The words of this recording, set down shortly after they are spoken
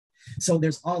So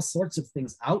there's all sorts of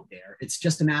things out there. It's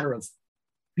just a matter of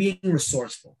being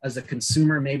resourceful. As a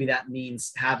consumer, maybe that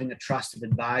means having a trusted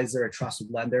advisor, a trusted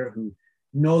lender who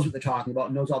knows what they're talking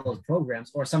about, knows all those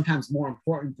programs, or sometimes more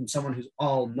important than someone who's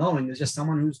all knowing is just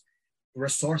someone who's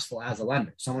resourceful as a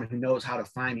lender, someone who knows how to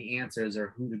find the answers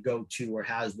or who to go to or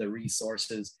has the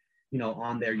resources,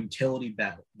 on their utility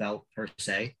belt per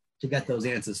se, to get those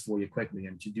answers for you quickly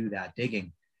and to do that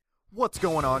digging. What's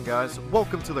going on, guys?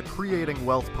 Welcome to the Creating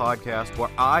Wealth podcast, where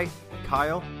I,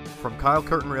 Kyle, from Kyle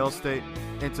Curtin Real Estate,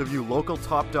 interview local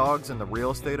top dogs in the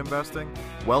real estate investing,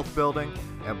 wealth building,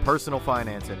 and personal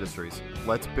finance industries.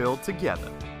 Let's build together.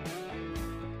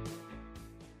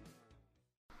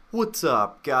 What's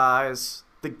up, guys?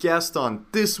 The guest on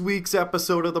this week's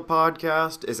episode of the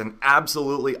podcast is an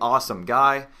absolutely awesome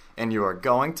guy, and you are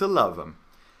going to love him.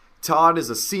 Todd is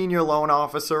a senior loan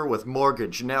officer with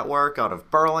Mortgage Network out of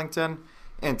Burlington,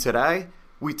 and today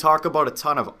we talk about a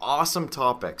ton of awesome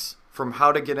topics, from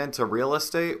how to get into real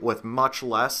estate with much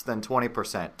less than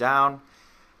 20% down,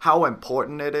 how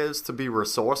important it is to be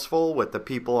resourceful with the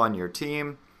people on your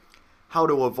team, how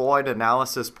to avoid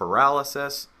analysis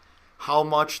paralysis, how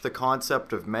much the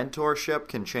concept of mentorship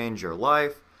can change your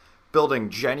life, building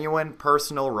genuine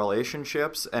personal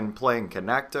relationships and playing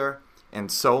connector,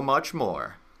 and so much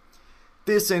more.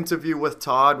 This interview with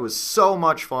Todd was so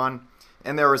much fun,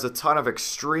 and there was a ton of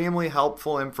extremely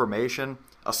helpful information,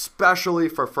 especially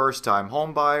for first-time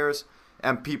homebuyers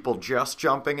and people just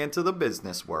jumping into the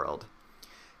business world.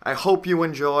 I hope you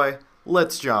enjoy.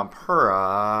 Let's jump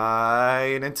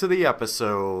right into the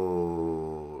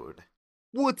episode.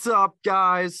 What's up,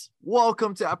 guys?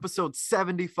 Welcome to episode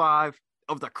 75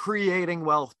 of the Creating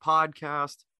Wealth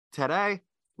podcast. Today,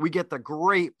 we get the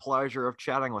great pleasure of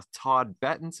chatting with Todd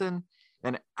Bettinson,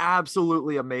 an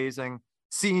absolutely amazing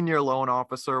senior loan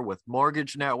officer with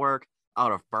Mortgage Network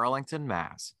out of Burlington,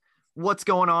 Mass. What's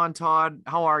going on, Todd?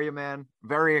 How are you, man?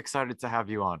 Very excited to have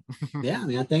you on. Yeah,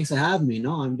 man. Thanks for having me.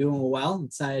 No, I'm doing well.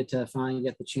 Excited to finally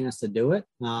get the chance to do it.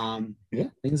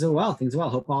 Things are well.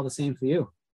 Hope all the same for you.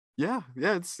 Yeah,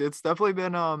 it's definitely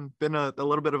been a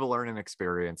little bit of a learning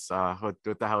experience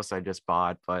with the house I just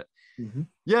bought, but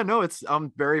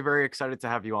I'm very, very excited to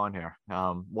have you on here.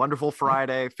 Wonderful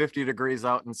Friday, 50 degrees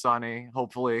out and sunny.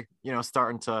 Hopefully,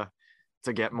 starting to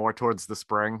get more towards the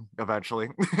spring eventually.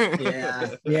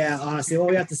 Yeah. Honestly, well,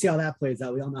 we have to see how that plays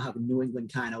out. We all know how New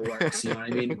England kind of works. You know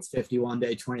what I mean? It's 50 one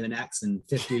day, 20 the next, and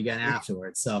 50 again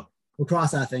afterwards. So we'll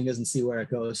cross our fingers and see where it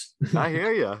goes. I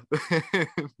hear you.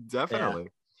 Definitely.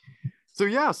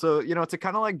 Yeah. So, to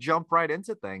kind of like jump right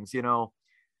into things,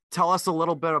 tell us a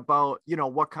little bit about,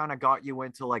 what kind of got you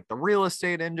into like the real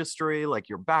estate industry, like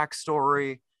your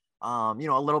backstory, a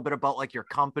little bit about like your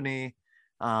company.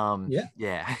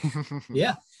 Yeah.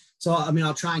 So,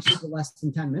 I'll try and keep it less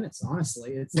than 10 minutes,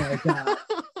 honestly. It's like,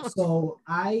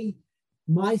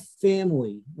 my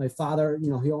family, my father,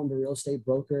 he owned a real estate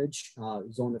brokerage.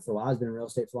 He's owned it for a while. He's been in real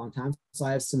estate for a long time. So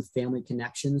I have some family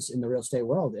connections in the real estate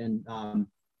world. And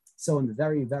so in the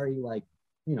very, very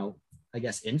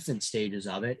infant stages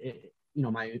of it,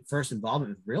 my first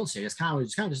involvement with real estate is kind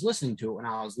of just listening to it when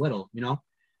I was little,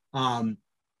 around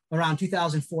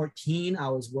 2014, I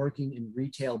was working in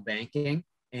retail banking,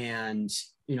 and,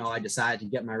 I decided to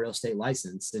get my real estate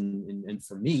license. And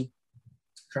for me,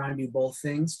 trying to do both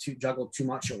things, to juggle too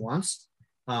much at once.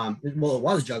 It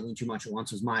was juggling too much at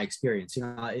once was my experience.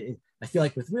 I feel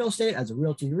like with real estate as a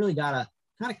realtor, you really got to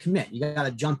kind of commit. You got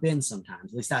to jump in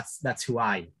sometimes. At least that's who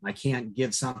I am. I can't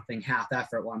give something half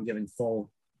effort while I'm giving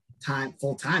full time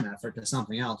effort to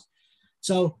something else.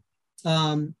 So,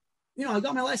 I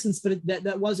got my license, but it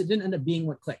didn't end up being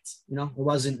what clicked. It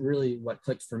wasn't really what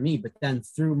clicked for me. But then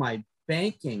through my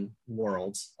banking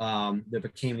world, there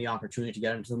became the opportunity to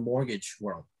get into the mortgage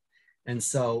world. And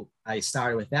so I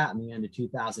started with that in the end of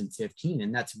 2015.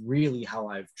 And that's really how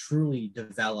I've truly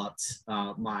developed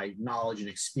my knowledge and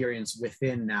experience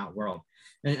within that world.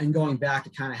 And going back to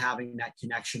kind of having that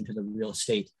connection to the real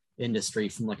estate industry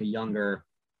from like a younger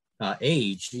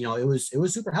age, it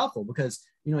was super helpful because,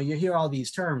 you hear all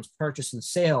these terms, purchase and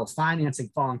sale, financing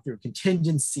falling through,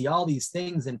 contingency, all these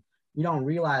things. And you don't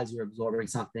realize you're absorbing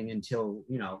something until,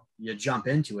 you jump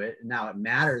into it. And now it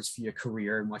matters for your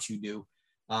career and what you do.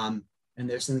 And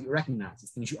there's things you recognize,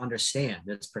 there's things you understand,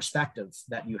 there's perspective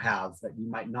that you have that you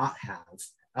might not have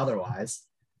otherwise,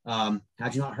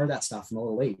 had you not heard that stuff from a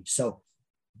little age. So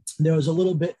there was a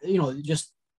little bit,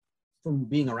 just from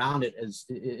being around it as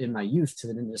in my youth to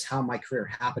then just how my career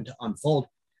happened to unfold.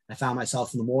 I found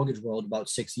myself in the mortgage world about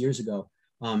 6 years ago.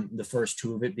 The first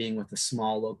two of it being with a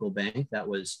small local bank that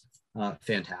was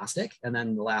fantastic. And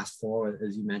then the last four,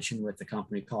 as you mentioned, with the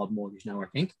company called Mortgage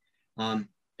Network Inc.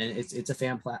 it's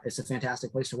a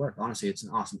fantastic place to work. Honestly, it's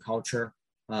an awesome culture,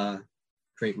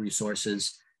 great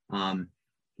resources. Not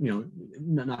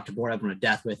to bore everyone to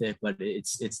death with it, but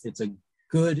it's a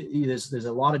good. There's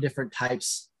a lot of different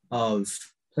types of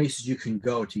places you can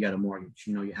go to get a mortgage.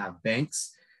 You have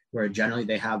banks where generally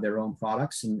they have their own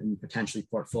products and potentially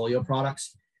portfolio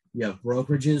products. You have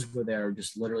brokerages where they're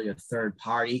just literally a third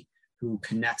party who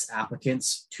connects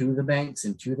applicants to the banks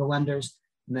and to the lenders.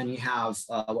 And then you have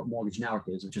what Mortgage Network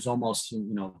is, which is almost,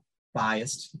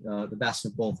 biased, the best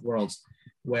of both worlds,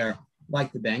 where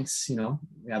like the banks, we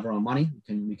have our own money.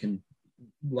 We can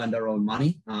lend our own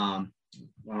money, our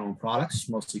own products,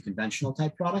 mostly conventional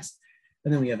type products.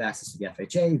 And then we have access to the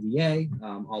FHA, VA,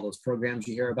 all those programs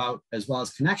you hear about, as well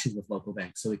as connections with local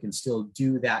banks. So we can still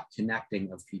do that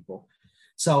connecting of people.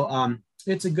 So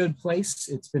it's a good place.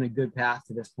 It's been a good path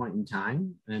to this point in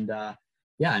time. And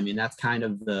that's kind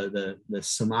of the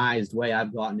surmised way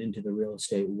I've gotten into the real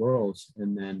estate world.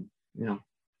 And then,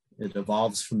 it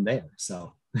evolves from there.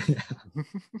 So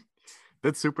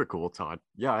That's super cool, Todd.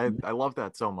 Yeah, I love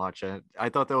that so much. And I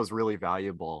thought that was really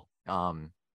valuable.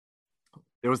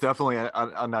 There was definitely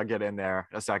a nugget in there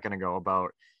a second ago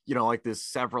about, like there's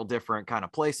several different kind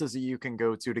of places that you can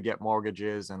go to get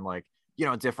mortgages and like,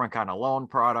 different kind of loan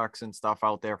products and stuff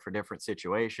out there for different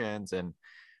situations. And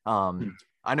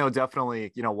I know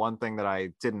definitely, one thing that I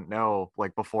didn't know,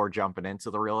 like before jumping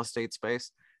into the real estate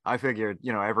space, I figured,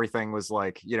 everything was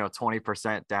like,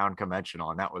 20% down conventional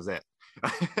and that was it.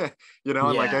 I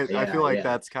feel like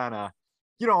that's kind of,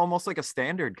 almost like a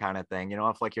standard kind of thing,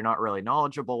 if like you're not really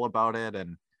knowledgeable about it.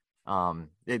 And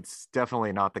it's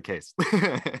definitely not the case.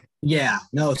 Yeah,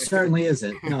 no, it certainly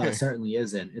isn't. No, it certainly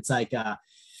isn't. It's like, that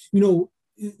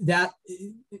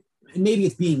maybe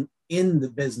it's being in the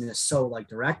business so like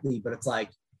directly, but it's like,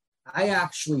 I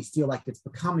actually feel like it's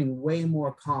becoming way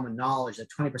more common knowledge that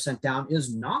 20% down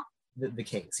is not the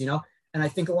case, And I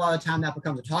think a lot of the time that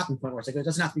becomes a talking point where it's like, it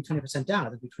doesn't have to be 20% down. It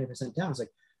has to be 20% down. It's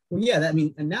like, well, yeah,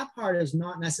 and that part is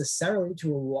not necessarily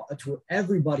to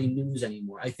everybody news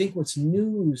anymore. I think what's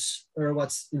news or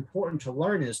what's important to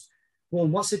learn is, well,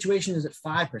 in what situation is it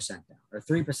 5% down or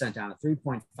 3% down or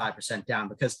 3.5% down?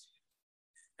 Because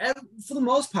for the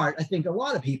most part, I think a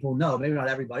lot of people know, maybe not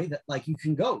everybody, that like you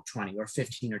can go 20 or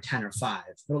 15 or 10 or 5.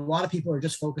 But a lot of people are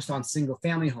just focused on single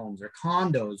family homes or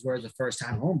condos, whereas a first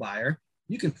time home buyer,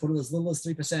 you can put it as little as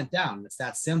 3% down. It's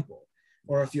that simple.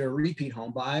 Or if you're a repeat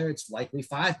home buyer, it's likely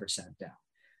 5% down.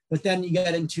 But then you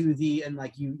get into and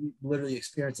like you literally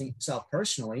experiencing it yourself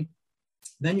personally,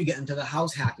 then you get into the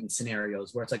house hacking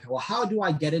scenarios where it's like, well, how do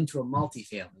I get into a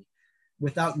multifamily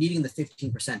without needing the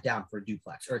 15% down for a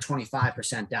duplex or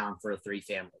 25% down for a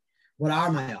 3-family? What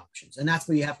are my options? And that's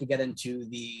where you have to get into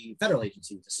the federal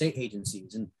agencies, the state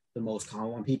agencies. And the most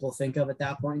common one people think of at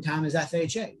that point in time is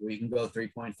FHA, where you can go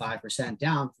 3.5%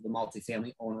 down for the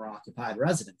multifamily owner-occupied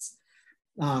residence.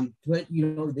 But,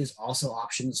 there's also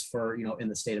options for, in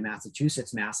the state of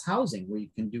Massachusetts, mass housing, where you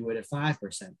can do it at 5%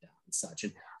 down and such.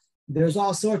 And there's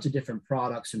all sorts of different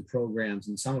products and programs,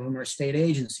 and some of them are state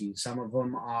agencies. Some of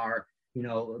them are,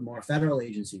 more federal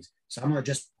agencies. Some are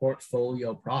just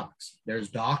portfolio products. There's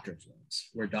doctors' loans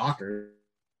where doctors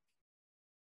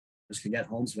can get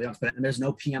homes, and there's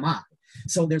no PMI.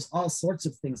 So there's all sorts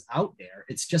of things out there.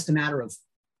 It's just a matter of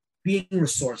being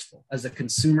resourceful. As a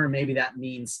consumer, maybe that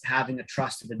means having a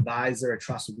trusted advisor, a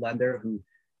trusted lender who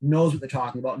knows what they're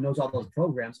talking about, knows all those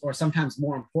programs, or sometimes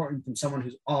more important than someone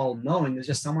who's all-knowing is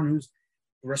just someone who's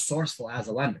resourceful as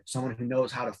a lender, someone who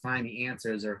knows how to find the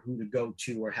answers or who to go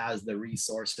to or has the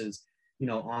resources,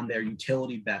 on their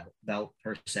utility belt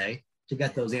per se, to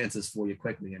get those answers for you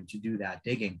quickly and to do that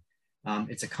digging.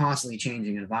 It's a constantly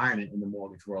changing environment in the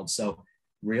mortgage world. So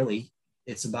really,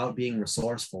 it's about being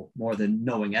resourceful more than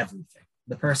knowing everything.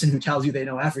 The person who tells you they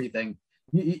know everything,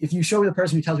 if you show me the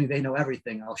person who tells me they know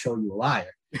everything, I'll show you a liar.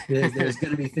 There's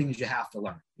going to be things you have to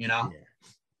learn, Yeah.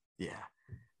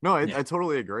 No, I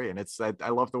totally agree. And I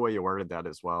love the way you worded that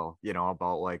as well,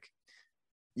 about like,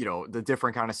 the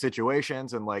different kind of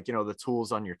situations and like, the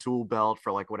tools on your tool belt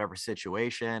for like whatever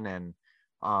situation. And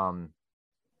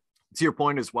to your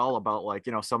point as well about like,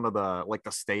 some of the like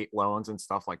the state loans and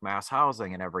stuff like mass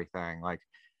housing and everything, like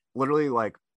literally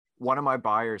like one of my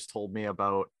buyers told me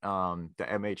about the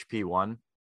MHP1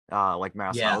 like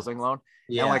mass housing loan.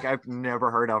 And like I've never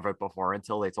heard of it before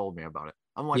until they told me about it.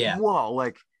 I'm like, whoa,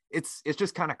 like it's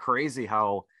just kind of crazy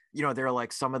how, there are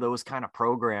like some of those kind of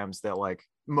programs that like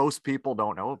most people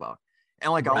don't know about.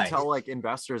 And like I'll tell like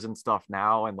investors and stuff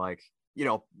now and like,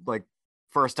 like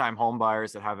first time home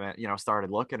buyers that haven't,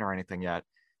 started looking or anything yet.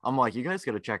 I'm like, you guys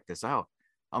got to check this out.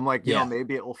 I'm like, you know,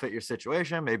 maybe it will fit your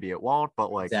situation, maybe it won't,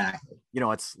 but like, exactly. you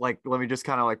know, it's like, let me just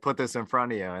kind of like put this in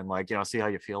front of you and like, you know, see how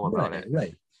you feel about it.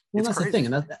 Right. Well, It's that's crazy.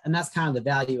 the thing. And that's kind of the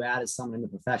value add as someone in the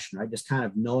profession, right? Just kind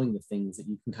of knowing the things that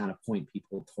you can kind of point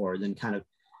people towards and kind of,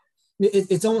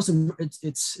 it's almost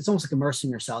like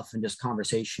immersing yourself in just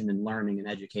conversation and learning and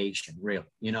education, really.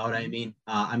 You know what I mean?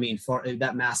 For that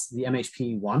the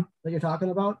MHP1 that you're talking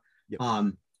about,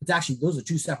 Yep. it's actually, those are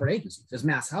two separate agencies. There's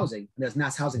Mass Housing and there's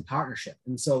Mass Housing Partnership.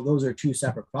 And so those are two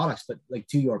separate products. But like,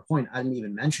 to your point, I didn't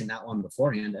even mention that one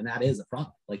beforehand. And that is a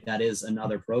product. Like, that is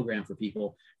another program for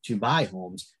people to buy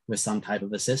homes with some type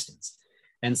of assistance.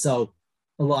 And so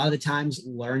a lot of the times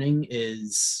learning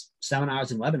is seminars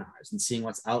and webinars and seeing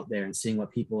what's out there and seeing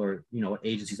what people are, you know, what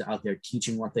agencies are out there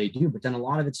teaching what they do. But then a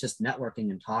lot of it's just networking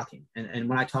and talking. And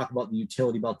when I talk about the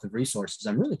utility belt of resources,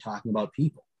 I'm really talking about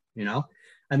people, you know.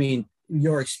 I mean,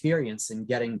 your experience in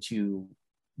getting to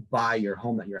buy your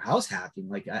home that your house hacking,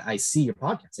 like I see your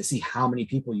podcast, I see how many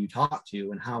people you talk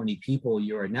to and how many people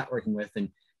you're networking with and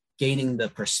gaining the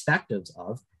perspectives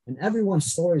of, and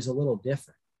everyone's story is a little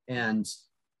different. And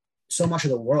so much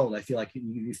of the world, I feel like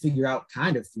you figure out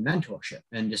kind of through mentorship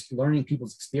and just learning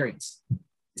people's experience.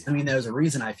 I mean, there's a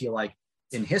reason I feel like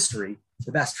in history,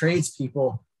 the best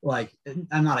tradespeople, like,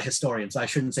 I'm not a historian, so I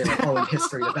shouldn't say like, oh, in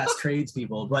history, the best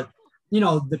tradespeople, but you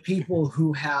know, the people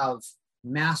who have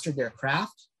mastered their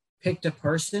craft, picked a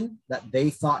person that they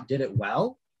thought did it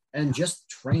well and just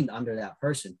trained under that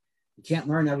person. You can't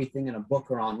learn everything in a book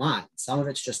or online. Some of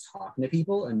it's just talking to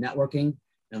people and networking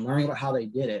and learning about how they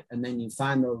did it. And then you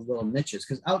find those little niches,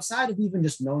 because outside of even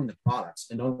just knowing the products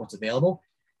and knowing what's available,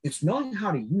 it's knowing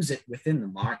how to use it within the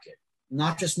market,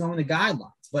 not just knowing the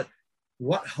guidelines, but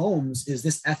what homes is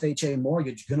this FHA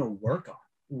mortgage going to work on?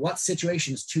 What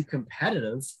situation is too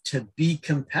competitive to be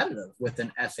competitive with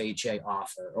an FHA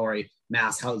offer or a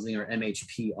Mass Housing or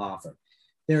MHP offer?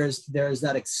 There's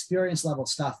that experience level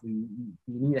stuff. You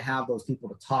need to have those people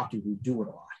to talk to who do it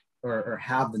a lot or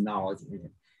have the knowledge in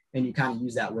it. And you kind of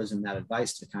use that wisdom, that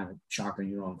advice to kind of sharpen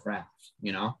your own craft,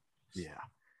 you know? Yeah.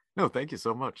 No, thank you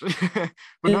so much.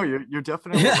 But no, you're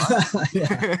definitely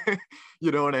right.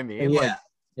 You know what I mean? Yeah.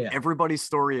 Like, everybody's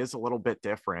story is a little bit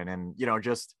different. And, you know,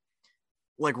 just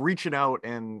like reaching out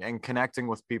and connecting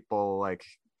with people, like,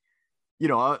 you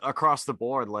know, across the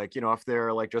board, like, you know, if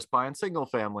they're like just buying single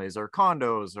families or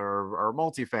condos or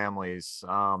multifamilies,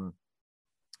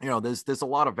 you know, there's a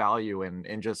lot of value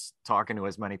in just talking to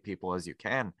as many people as you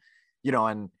can, you know,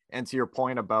 and to your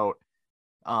point about,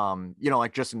 you know,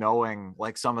 like just knowing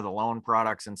like some of the loan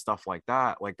products and stuff like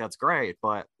that, like that's great,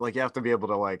 but like you have to be able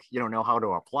to like, you know how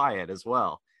to apply it as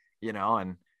well, you know,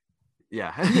 and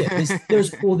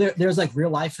there's like real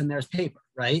life and there's paper,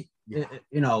 right? Yeah.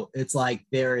 You know, it's like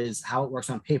there is how it works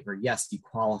on paper. Yes, you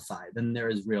qualify. Then there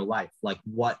is real life. Like,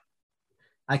 what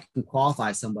I can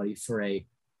qualify somebody for a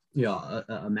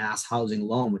Mass Housing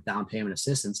loan with down payment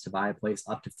assistance to buy a place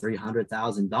up to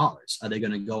 $300,000. Are they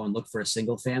going to go and look for a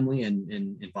single family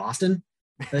in Boston?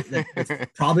 That's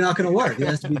probably not going to work. It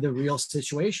has to be the real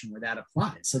situation where that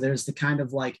applies. So there's the kind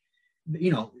of like,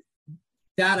 you know,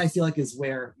 that I feel like is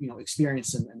where, you know,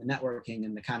 experience and the networking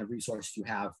and the kind of resources you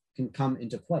have can come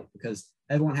into play, because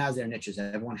everyone has their niches.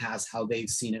 Everyone has how they've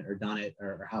seen it or done it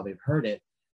or how they've heard it.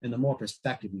 And the more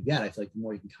perspective you get, I feel like the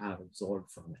more you can kind of absorb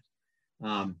from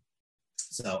it.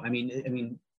 So, I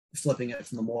mean, flipping it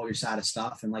from the mortgage side of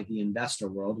stuff and like the investor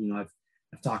world, you know,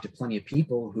 I've talked to plenty of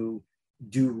people who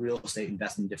do real estate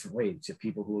investment in different ways. You have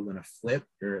people who are going to flip,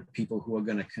 or people who are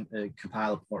going to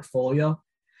compile a portfolio.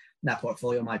 That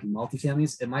portfolio might be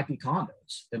multifamilies. It might be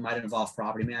condos. It might involve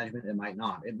property management. It might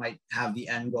not. It might have the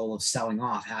end goal of selling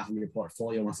off half of your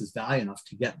portfolio once it's value enough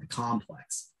to get the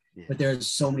complex. Yeah. But there's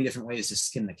so many different ways to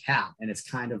skin the cat. And it's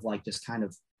kind of like just kind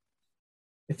of,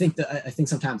 I think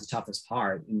sometimes the toughest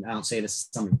part, and I don't say this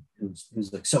to someone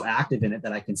who's like so active in it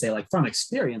that I can say like from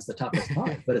experience, the toughest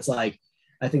part, but it's like,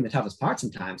 I think the toughest part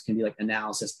sometimes can be like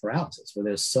analysis paralysis, where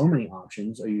there's so many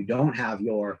options, or you don't have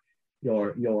your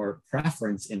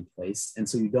preference in place. And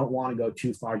so you don't want to go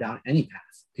too far down any path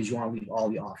because you want to leave all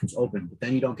the options open, but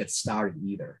then you don't get started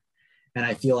either. And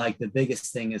I feel like the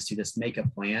biggest thing is to just make a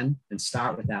plan and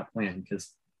start with that plan,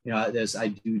 because, you know, I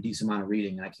do a decent amount of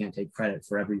reading and I can't take credit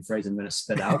for every phrase I'm going to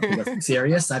spit out. I'm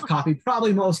serious. I've copied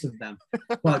probably most of them,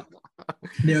 but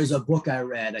there's a book I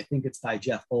read, I think it's by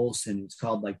Jeff Olson. It's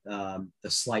called like The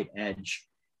Slight Edge.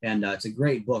 And it's a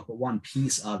great book, but one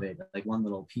piece of it, like one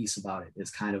little piece about it,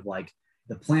 is kind of like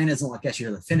the plan isn't what gets you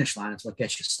to the finish line, it's what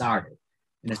gets you started.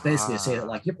 And it's basically to say that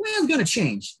like your plan's going to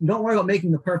change. You don't worry about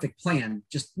making the perfect plan.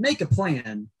 Just make a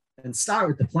plan and start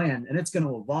with the plan, and it's going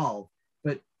to evolve.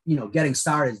 But, you know, getting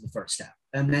started is the first step.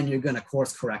 and then you're going to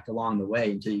course correct along the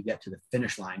way until you get to the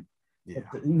finish line. Yeah.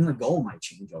 Even the goal might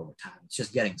change over time. It's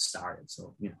just getting started.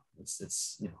 So,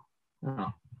 it's I don't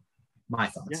know, my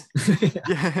thoughts.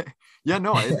 Yeah.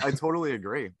 No, I totally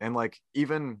agree. And like,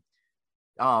 even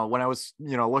when I was,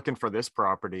 looking for this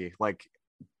property, like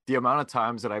the amount of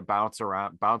times that I bounced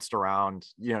around,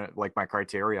 like my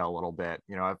criteria a little bit,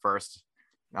 at first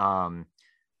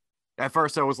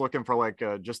I was looking for like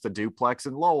just a duplex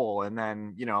in Lowell, and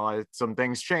then some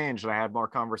things changed and I had more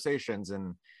conversations,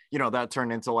 and that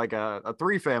turned into like a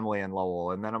 3-family in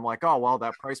Lowell, and then I'm like, oh well,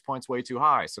 that price point's way too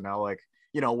high, so now like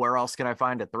where else can I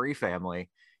find a 3-family?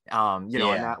 And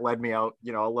that led me out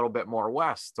a little bit more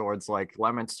west towards like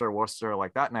Leominster, Worcester,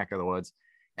 like that neck of the woods,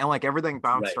 and like everything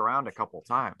bounced around a couple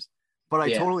times. But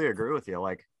I totally agree with you.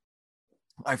 Like,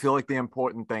 I feel like the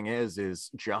important thing is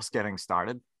just getting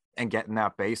started and getting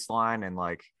that baseline, and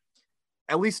like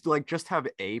at least like just have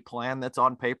a plan that's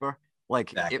on paper.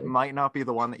 Like It might not be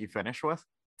the one that you finish with,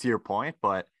 to your point,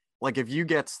 but like if you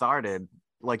get started,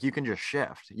 like you can just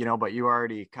shift, but you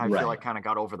already kind of feel like kind of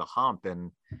got over the hump,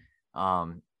 and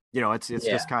it's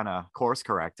just kind of course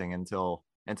correcting until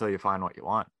you find what you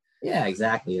want. Yeah,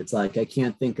 exactly. It's like I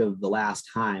can't think of the last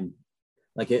time.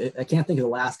 Like I can't think of the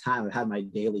last time I've had my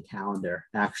daily calendar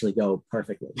actually go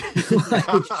perfectly.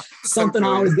 Like, something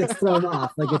always gets thrown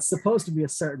off. Like it's supposed to be a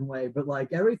certain way, but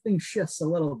like everything shifts a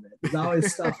little bit. There's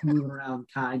always stuff moving around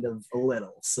kind of a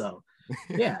little. So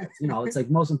yeah, it's like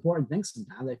most important thing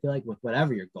sometimes. I feel like with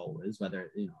whatever your goal is,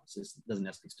 whether it's just, it doesn't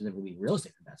necessarily specifically be real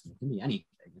estate investment, it can be anything.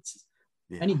 It's just,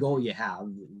 any goal you have,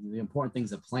 the important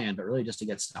thing's a plan, but really just to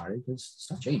get started, because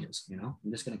stuff changes. You're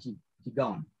just gonna keep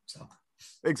going. So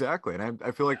exactly. And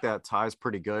I feel like that ties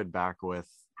pretty good back with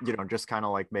just kind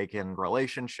of like making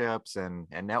relationships and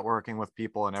networking with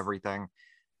people and everything.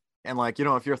 And like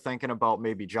if you're thinking about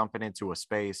maybe jumping into a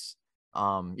space,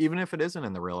 even if it isn't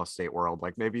in the real estate world,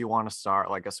 like maybe you want to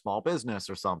start like a small business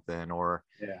or something, or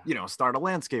start a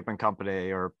landscaping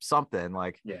company or something,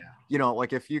 like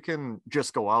like if you can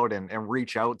just go out and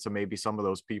reach out to maybe some of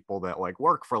those people that like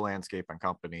work for landscaping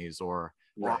companies or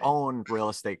own real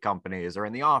estate companies or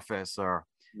in the office, or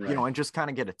and just kind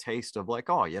of get a taste of like,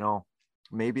 oh,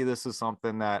 maybe this is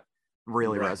something that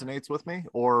really resonates with me,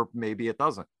 or maybe it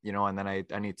doesn't, and then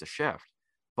I need to shift.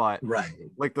 But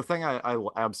like the thing I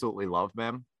absolutely love,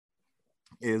 man,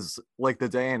 is like the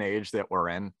day and age that we're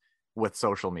in with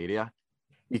social media,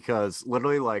 because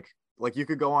literally like you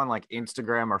could go on like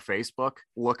Instagram or Facebook,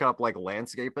 look up like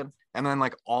landscaping, and then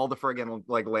like all the friggin'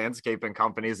 like landscaping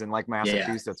companies in like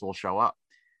Massachusetts will show up.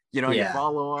 You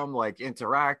follow them, like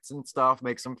interact and stuff,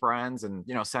 make some friends, and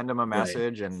send them a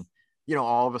message, and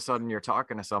all of a sudden you're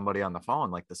talking to somebody on the phone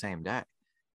like the same day.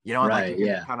 And like you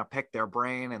can kind of pick their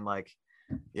brain, and like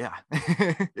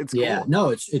it's cool. No,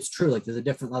 it's true. Like there's a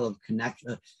different level of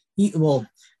connection. Well,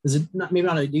 there's maybe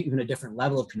not even a different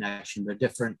level of connection, but a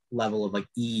different level of like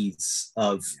ease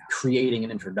of creating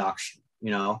an introduction.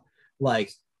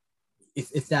 Like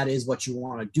if that is what you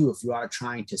want to do, if you are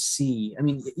trying to see, I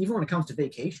mean, even when it comes to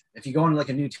vacation, if you go into like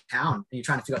a new town and you're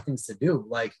trying to figure out things to do,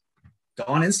 like go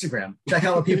on Instagram, check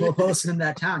out what people are posting in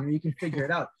that town. You can figure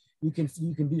it out. You can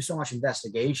do so much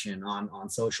investigation on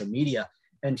social media.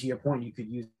 And to your point, you could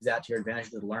use that to your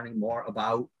advantage with learning more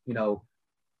about,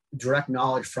 direct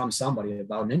knowledge from somebody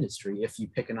about an industry. If you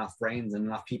pick enough brains and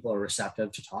enough people are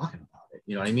receptive to talking about it,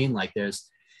 you know what I mean? Like there's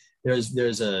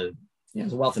a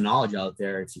wealth of knowledge out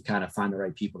there if you kind of find the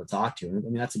right people to talk to. I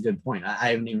mean, that's a good point.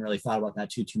 I haven't even really thought about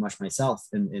that too much myself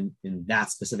in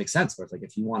that specific sense, where it's like,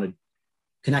 if you want to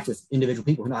connect with individual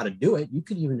people who know how to do it, you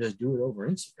could even just do it over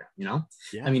Instagram,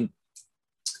 I mean,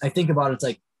 I think about it, it's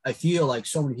like, I feel like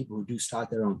so many people who do start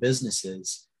their own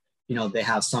businesses, they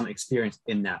have some experience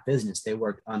in that business. They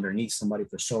worked underneath somebody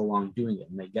for so long doing it,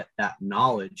 and they get that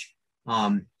knowledge.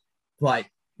 But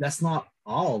that's not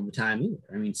all the time either.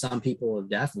 I mean, some people have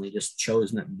definitely just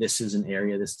chosen that this is an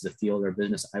area, this is a field or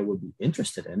business I would be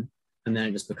interested in. And then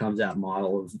it just becomes that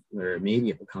model of, or maybe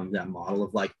it becomes that model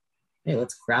of like, hey,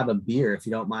 let's grab a beer if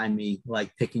you don't mind me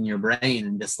like picking your brain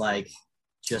and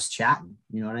just chatting.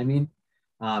 You know what I mean?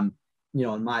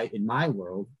 In my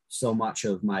world, so much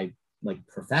of my like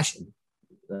profession,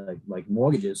 like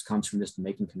mortgages, comes from just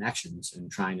making connections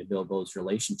and trying to build those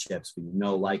relationships with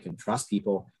like and trust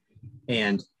people.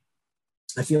 And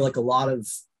I feel like a lot of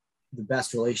the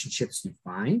best relationships you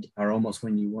find are almost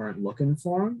when you weren't looking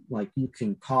for them. Like you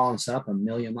can call and set up a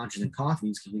million lunches and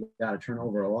coffees because you got to turn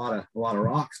over a lot of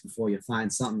rocks before you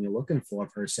find something you're looking for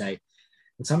per se.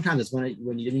 And sometimes it's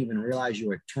when you didn't even realize you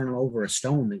were turning over a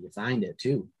stone that you find it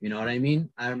too. You know what I mean?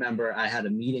 I remember I had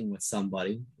a meeting with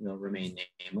somebody, remain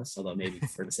nameless, although maybe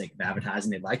for the sake of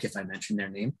advertising, they'd like if I mentioned their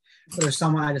name. But there's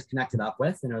someone I just connected up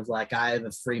with, and it was like, I have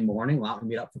a free morning, well, I'll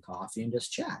meet up for coffee and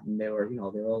just chat. And they were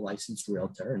a licensed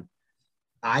realtor. And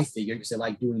I figured, because they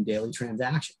like doing daily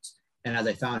transactions. And as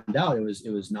I found out, it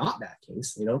was not that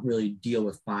case. They don't really deal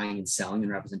with buying and selling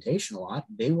and representation a lot.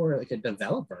 They were like a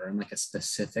developer in like a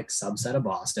specific subset of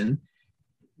Boston,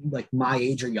 like my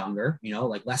age or younger,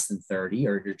 like less than 30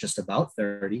 or just about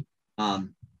 30.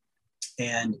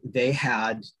 And they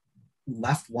had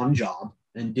left one job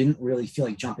and didn't really feel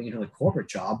like jumping into a corporate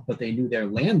job, but they knew their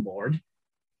landlord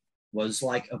was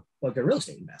like a real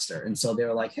estate investor. And so they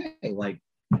were like, hey, like,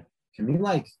 can we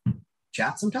like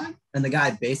chat sometime? And the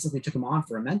guy basically took him on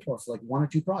for a mentor for like 1 or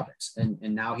 2 projects. And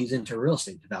now he's into real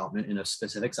estate development in a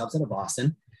specific subset of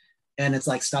Boston. And it's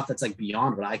like stuff that's like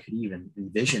beyond what I could even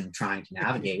envision trying to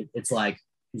navigate. It's like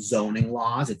zoning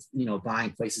laws. It's,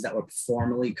 buying places that were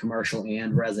formerly commercial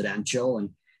and residential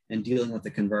and dealing with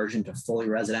the conversion to fully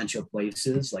residential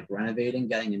places, like renovating,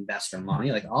 getting investor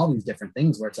money, like all these different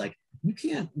things where it's like, you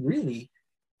can't really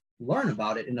learn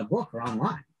about it in a book or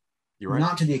online. Right.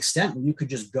 Not to the extent where you could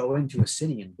just go into a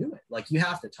city and do it. Like you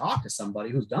have to talk to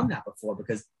somebody who's done that before,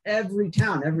 because every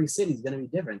town, every city is going to be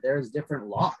different. There's different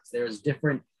laws. There's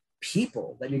different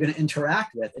people that you're going to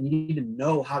interact with, and you need to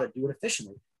know how to do it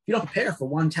efficiently. If you don't prepare for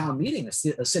one town meeting, a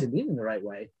city meeting the right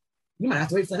way, you might have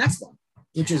to wait for the next one,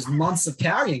 which is months of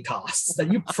carrying costs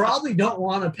that you probably don't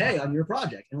want to pay on your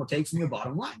project, and will take from your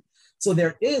bottom line. So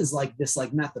there is like this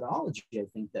like methodology, I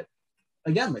think, that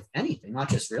again, with anything, not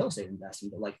just real estate investing,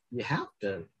 but like you have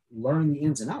to learn the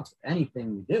ins and outs of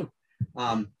anything you do.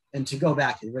 And to go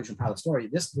back to the original part of the story,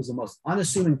 this was the most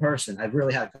unassuming person I've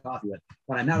really had coffee with.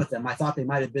 When I met with them, I thought they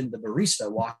might have been the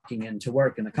barista walking in to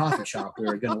work in the coffee shop we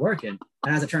were going to work in.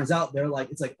 And as it turns out, they're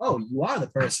like, it's like, oh, you are the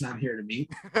person I'm here to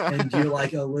meet. And you're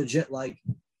like a legit, like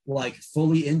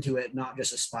fully into it, not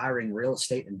just aspiring real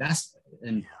estate investor,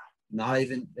 and not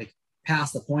even like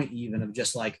past the point even of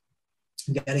just like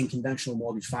getting conventional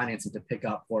mortgage financing to pick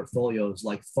up portfolios,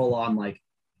 like full on, like,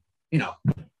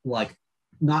 like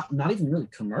not even really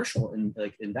commercial and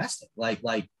like investing,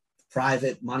 like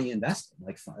private money investing.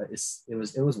 Like it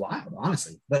was wild,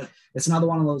 honestly. But it's another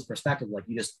one of those perspectives, like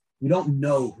you don't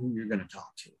know who you're going to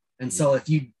talk to. And so if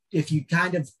you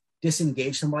kind of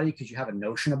disengage somebody because you have a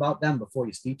notion about them before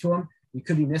you speak to them, you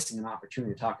could be missing an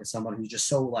opportunity to talk to someone who's just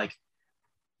so like,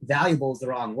 valuable is the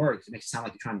wrong word because it makes it sound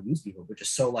like you're trying to use people, but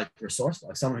just so like resourceful,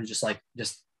 like someone who's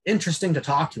just interesting to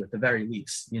talk to at the very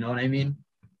least. You know what I mean?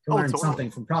 To learn totally.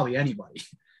 Something from probably anybody.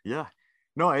 Yeah,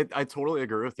 no, I totally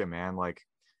agree with you, man. Like,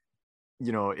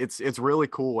 it's really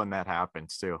cool when that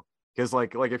happens too. Because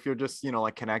like if you're just,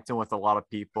 like connecting with a lot of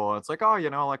people, it's like, oh,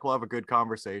 like we'll have a good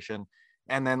conversation.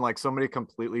 And then like somebody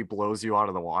completely blows you out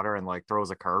of the water and like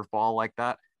throws a curveball like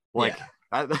that. Like, yeah.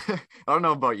 I don't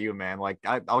know about you, man. Like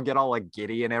I'll get all like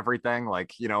giddy and everything.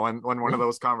 Like, when one of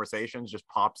those conversations just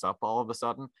pops up all of a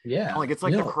sudden. Yeah. And, like, it's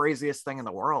like the craziest thing in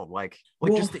the world. Like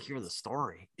just to hear the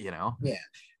story, Yeah.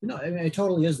 No, I mean, it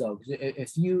totally is though.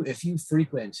 If you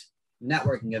frequent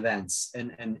networking events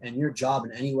and your job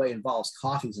in any way involves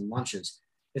coffees and lunches,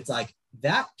 it's like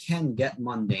that can get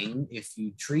mundane if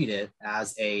you treat it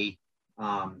as a,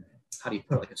 how do you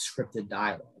put it? Like a scripted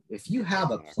dialogue. If you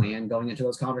have a plan going into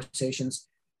those conversations,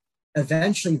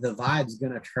 eventually the vibe's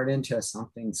going to turn into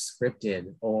something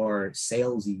scripted or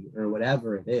salesy or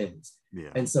whatever it is. Yeah.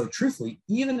 And so truthfully,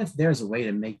 even if there's a way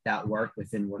to make that work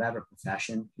within whatever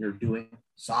profession you're doing,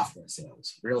 software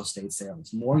sales, real estate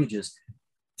sales, mortgages,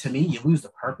 to me, you lose the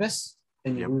purpose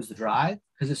and you lose the drive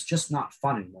because it's just not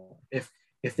fun anymore. If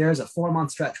there's a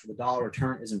 4-month stretch where the dollar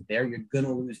return isn't there, you're going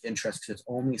to lose interest because it's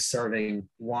only serving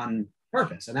one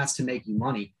purpose, and that's to make you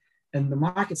money. And the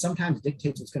market sometimes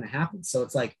dictates what's going to happen. So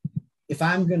it's like, if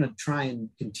I'm going to try and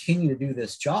continue to do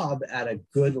this job at a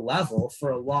good level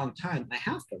for a long time, I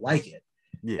have to like it.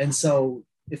 Yeah. And so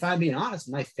if I'm being honest,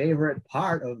 my favorite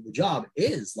part of the job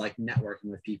is like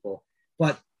networking with people.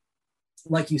 But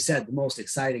like you said, the most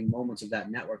exciting moments of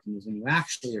that networking is when you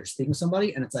actually are speaking to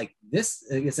somebody and it's like this,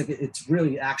 it's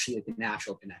really actually like a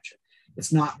natural connection.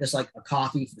 It's not just like a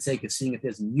coffee for the sake of seeing if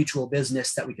there's a mutual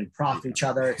business that we can profit each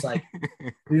other. It's like,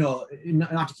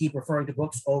 not to keep referring to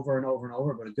books over and over and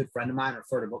over, but a good friend of mine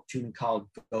referred a book to me called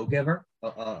Go Giver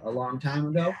a long time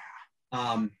ago.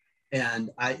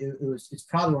 It's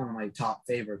probably one of my top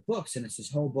favorite books. And it's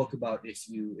this whole book about if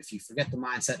you forget the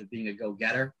mindset of being a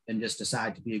go-getter and just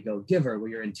decide to be a go-giver, where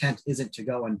your intent isn't to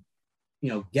go and,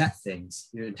 get things.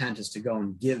 Your intent is to go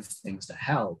and give things to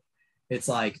help. It's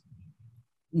like,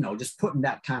 just putting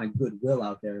that kind of goodwill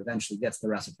out there eventually gets the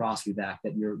reciprocity back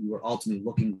that you're ultimately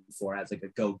looking for as like a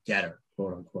go-getter,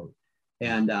 quote unquote.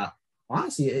 And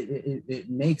honestly, it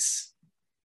makes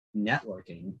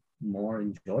networking more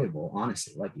enjoyable,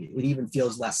 honestly. Like it even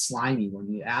feels less slimy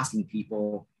when you're asking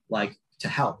people like to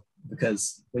help,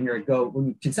 because when you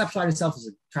conceptualize yourself as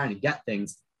trying to get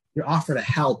things, your offer to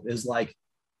help is like,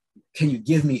 can you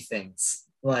give me things?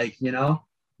 Like, Yeah.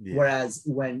 Whereas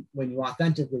when you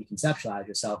authentically conceptualize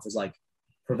yourself as like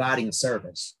providing a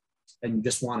service, and you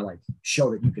just want to like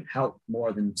show that you can help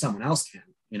more than someone else can,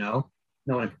 no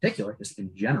one in particular, just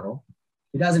in general,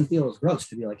 it doesn't feel as gross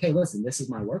to be like, hey, listen, this is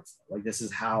my workflow. Like this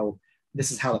is how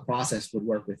the process would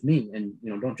work with me. And,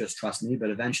 don't just trust me,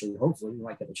 but eventually, hopefully you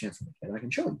might get a chance to and I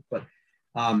can show you. But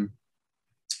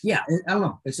yeah, I don't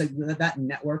know. It's like that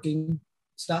networking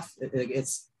stuff.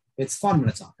 It's fun when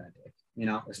it's authentic.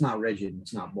 It's not rigid.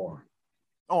 It's not boring.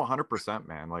 Oh, 100%,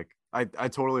 man. Like I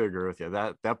totally agree with you.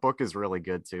 That book is really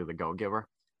good too. The Go-Giver.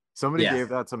 Somebody gave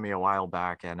that to me a while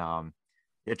back, and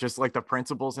it just like the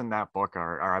principles in that book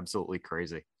are absolutely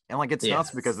crazy. And like it's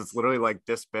nuts because it's literally like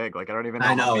this big. Like I don't even know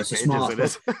how many pages it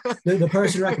is. The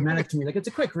person recommended it to me, like it's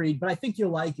a quick read, but I think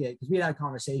you'll like it, because we had a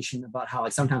conversation about how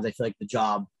like sometimes I feel like the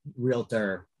job,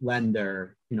 realtor,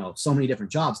 lender, so many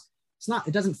different jobs.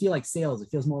 It doesn't feel like sales. It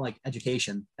feels more like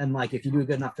education. And like if you do a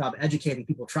good enough job educating,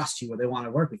 people trust you or they want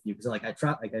to work with you because they're like,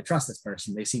 I trust this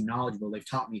person. They seem knowledgeable. They've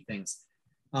taught me things.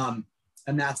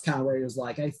 And that's kind of where he was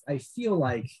like, I feel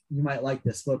like you might like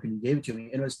this book, and he gave it to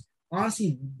me. And it was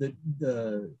honestly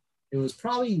it was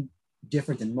probably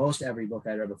different than most every book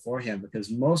I read beforehand,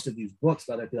 because most of these books,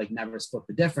 whether it be like Never Split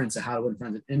the Difference or How to Win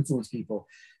Friends and Influence People,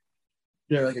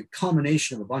 they're like a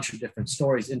culmination of a bunch of different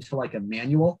stories into like a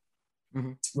manual,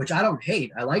 which I don't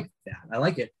hate. I like that. I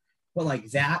like it. But like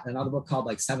that, another book called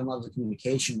like 7 Levels of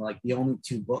Communication, like the only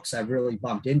 2 books I've really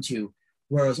bumped into,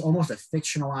 where it was almost a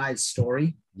fictionalized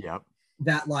story. Yep.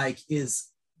 That like is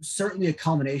certainly a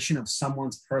culmination of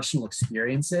someone's personal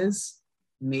experiences,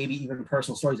 maybe even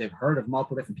personal stories they've heard of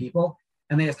multiple different people,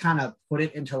 and they just kind of put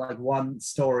it into like one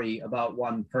story about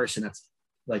one person that's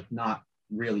like not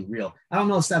really real. I don't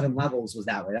know if 7 Levels was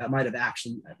that way.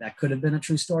 That could have been a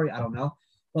true story. I don't know.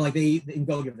 But like they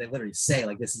literally say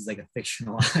like this is like a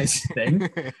fictionalized thing,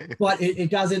 but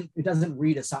it doesn't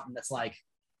read as something that's like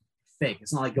fake.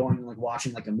 It's not like going and like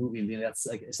watching like a movie and being that's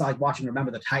like, it's not like watching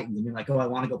Remember the Titans and being like, oh, I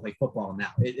want to go play football now.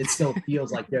 It still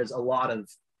feels like there's a lot of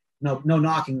no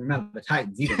knocking Remember the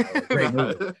Titans either. Like, great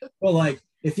movie, but like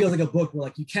it feels like a book where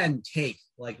like you can take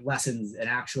like lessons and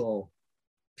actual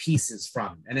pieces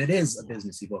from it. And it is a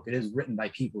businessy book. It is written by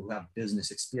people who have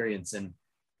business experience, and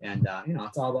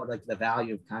it's all about like the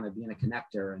value of kind of being a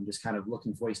connector and just kind of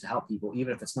looking for ways to help people,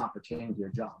 even if it's not pertaining to your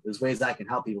job. There's ways I can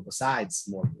help people besides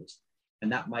mortgages.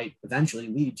 And that might eventually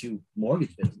lead to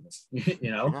mortgage business,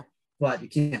 but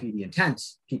it can't be the intent.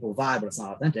 People vibe, but it's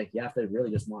not authentic. You have to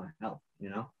really just want to help,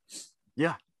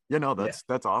 Yeah.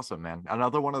 That's awesome, man.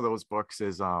 Another one of those books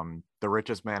is The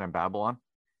Richest Man in Babylon.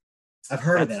 I've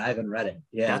heard of it. I haven't read it.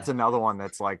 Yeah. That's another one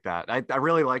that's like that. I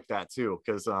really like that too,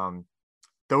 because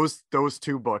those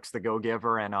 2 books, The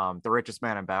Go-Giver and The Richest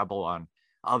Man in Babylon,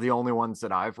 are the only ones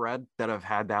that I've read that have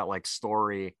had that like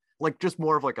story, like just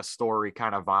more of like a story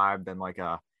kind of vibe than like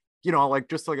a, like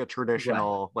just like a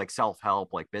traditional like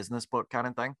self-help like business book kind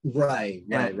of thing. Right.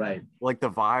 Like the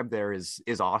vibe there is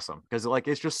awesome, because like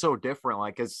it's just so different.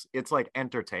 Like it's like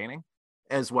entertaining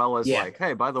as well as like,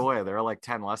 hey, by the way, there are like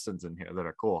 10 lessons in here that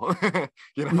are cool.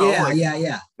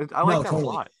 Yeah. I like that a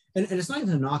lot. And it's not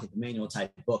even a knock at the manual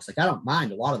type books. Like I don't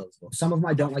mind a lot of those books. Some of them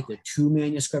I don't like. They're too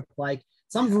manuscript like.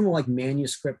 Some of them are like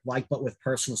manuscript like, but with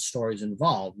personal stories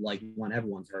involved, like one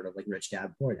everyone's heard of, like Rich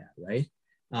Dad Poor Dad, right?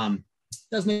 It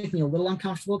does make me a little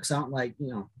uncomfortable because I don't like,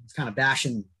 it's kind of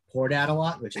bashing Poor Dad a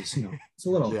lot, which is, it's a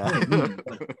little, mean,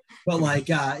 but like,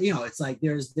 it's like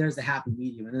there's the happy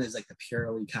medium, and then there's like the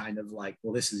purely kind of like,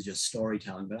 well, this is just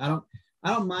storytelling. But I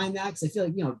don't mind that, because I feel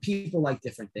like, people like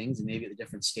different things, and maybe at the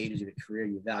different stages of your career,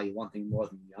 you value one thing more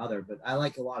than the other. But I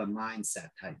like a lot of mindset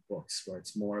type books where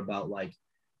it's more about like,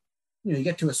 you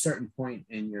get to a certain point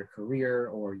in your career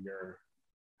or your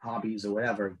hobbies or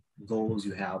whatever goals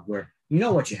you have where you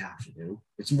know what you have to do.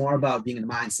 It's more about being in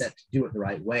the mindset to do it the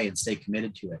right way and stay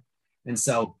committed to it. And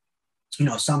so,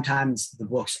 sometimes the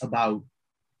books about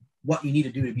what you need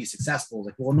to do to be successful is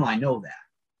like, well, no, I know that.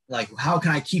 Like, how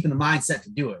can I keep in the mindset to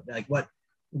do it? Like,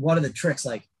 what are the tricks?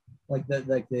 Like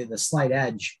the Slight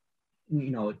Edge,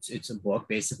 it's a book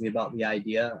basically about the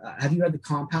idea. Have you read The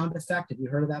Compound Effect? Have you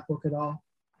heard of that book at all?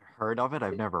 Heard of it.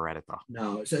 I've never read it though.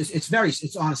 No, so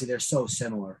it's honestly, they're so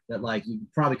similar that like you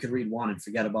probably could read one and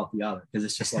forget about the other, because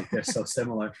it's just like they're so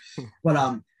similar.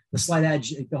 But the slight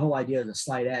edge, the whole idea of the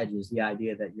slight edge is the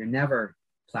idea that you're never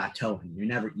plateauing, you're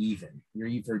never even. You're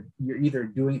either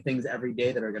doing things every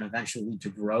day that are going to eventually lead to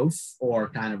growth or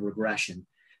kind of regression,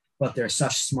 but they're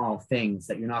such small things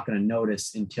that you're not going to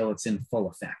notice until it's in full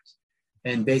effect.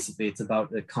 And basically, it's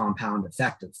about the compound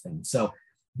effect of things. So,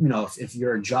 if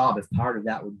your job, if part of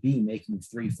that would be making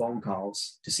 3 phone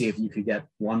calls to see if you could get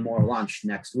one more lunch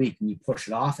next week, and you push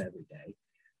it off every day,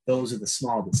 those are the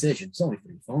small decisions. It's only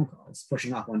 3 phone calls.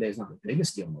 Pushing off one day is not the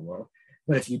biggest deal in the world.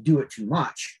 But if you do it too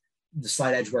much, the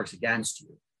slight edge works against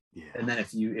you. Yeah. And then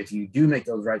if you do make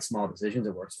those right small decisions,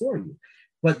 it works for you.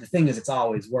 But the thing is, it's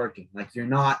always working. Like, you're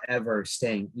not ever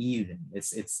staying even.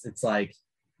 It's like,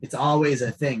 it's always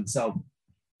a thing. So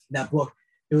that book,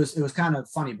 it was kind of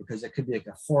funny because it could be like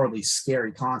a horribly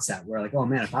scary concept where, like, oh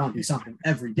man, if I don't do something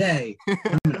every day,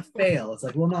 I'm gonna fail. It's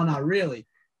like, well, no, not really.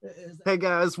 Hey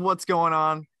guys, what's going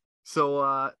on?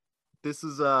 So this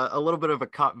is a little bit of a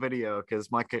cut video because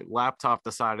my laptop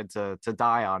decided to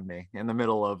die on me in the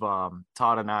middle of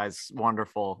Todd and I's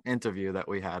wonderful interview that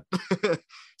we had.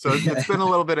 So it's been a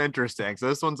little bit interesting. So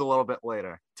this one's a little bit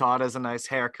later. Todd has a nice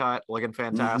haircut, looking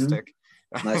fantastic.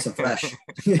 Mm-hmm. Nice and fresh.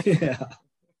 Yeah.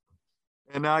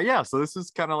 And so this is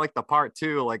kind of like the part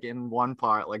 2, like in one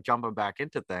part, like jumping back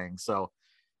into things. So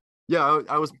yeah,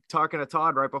 I was talking to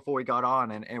Todd right before we got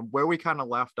on, and where we kind of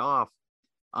left off,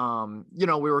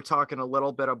 we were talking a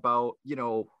little bit about,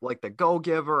 like the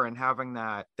go-giver and having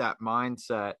that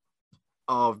mindset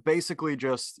of basically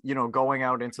just, going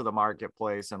out into the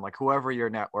marketplace and like whoever you're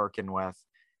networking with,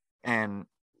 and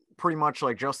pretty much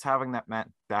like just having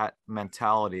that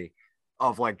mentality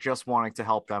of like just wanting to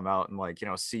help them out and like,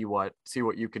 see what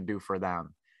you can do for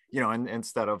them, and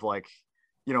instead of like,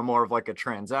 more of like a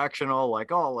transactional,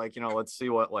 like, oh, like, let's see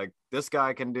what like this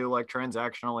guy can do like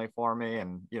transactionally for me,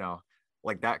 and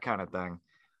like that kind of thing.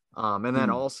 And then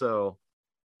also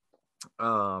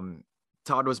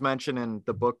Todd was mentioning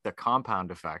the book The Compound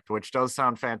Effect, which does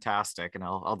sound fantastic, and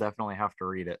I'll definitely have to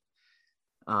read it.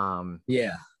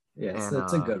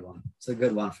 It's a good one. It's a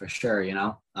good one for sure.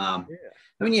 I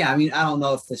don't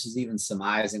know if this is even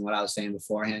surmising what I was saying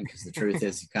beforehand, because the truth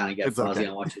is you kind of get fuzzy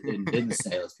on what you did and didn't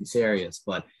say. Let's be serious.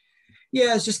 But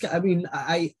yeah, it's just,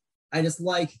 I just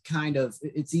like kind of,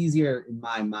 it's easier in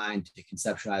my mind to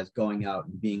conceptualize going out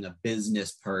and being a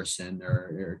business person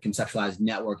or conceptualize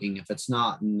networking if it's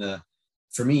not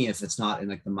if it's not in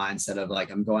like the mindset of like,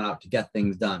 I'm going out to get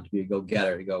things done, to be a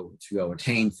go-getter, to go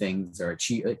attain things or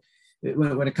achieve.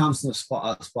 When it comes to a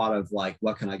spot of like,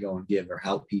 what can I go and give or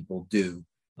help people do?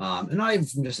 And not even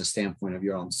from just a standpoint of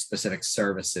your own specific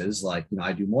services, like,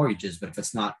 I do mortgages, but if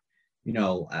it's not,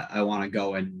 I want to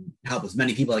go and help as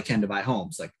many people as I can to buy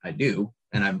homes, like I do,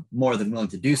 and I'm more than willing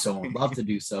to do so and would love to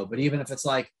do so. But even if it's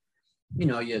like,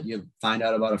 you find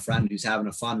out about a friend who's having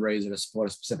a fundraiser to support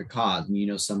a specific cause,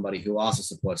 and somebody who also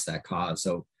supports that cause.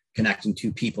 So connecting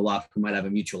 2 people up who might have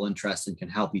a mutual interest and can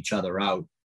help each other out,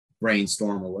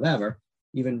 brainstorm or whatever,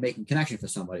 even making connection for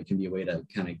somebody can be a way to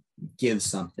kind of give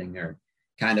something or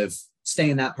kind of stay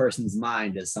in that person's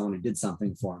mind as someone who did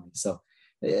something for me. So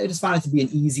I just find it to be an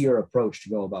easier approach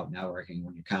to go about networking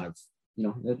when you're kind of,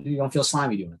 you don't feel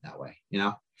slimy doing it that way,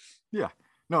 Yeah.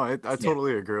 No, I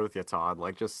totally agree with you, Todd.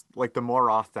 Like, just like the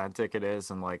more authentic it is,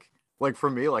 and like for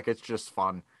me, like it's just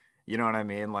fun. You know what I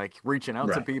mean? Like reaching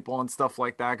out to people and stuff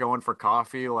like that, going for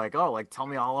coffee, like, oh, like tell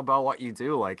me all about what you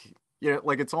do. Like,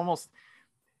 like it's almost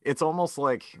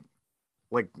like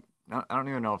I don't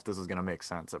even know if this is gonna make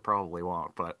sense. It probably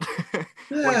won't, but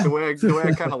like the way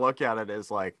I kind of look at it is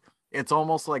like, it's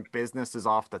almost like business is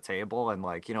off the table, and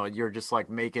like, you're just like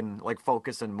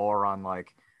focusing more on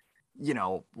like,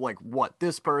 like what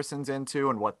this person's into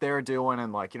and what they're doing,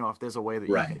 and like, if there's a way that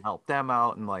you can help them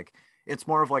out, and like it's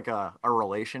more of like a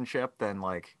relationship than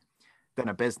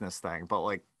a business thing, but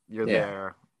like you're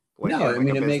there. Like, no,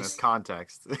 it makes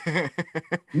context.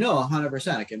 No,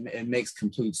 100%. It makes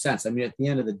complete sense. I mean, at the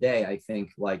end of the day, I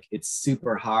think like it's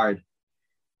super hard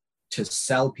to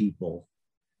sell people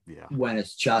when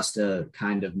it's just a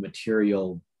kind of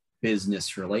material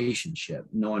business relationship.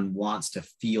 No one wants to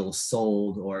feel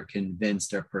sold or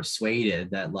convinced or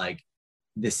persuaded that like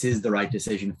this is the right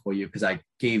decision for you because I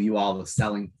gave you all the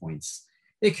selling points.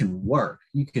 It can work.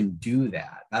 You can do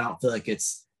that. I don't feel like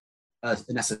it's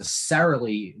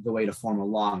necessarily the way to form a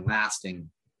long-lasting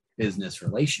business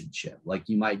relationship. Like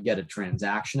you might get a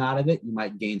transaction out of it. You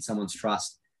might gain someone's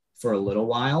trust for a little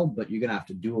while, but you're going to have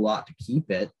to do a lot to keep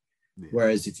it. Yeah.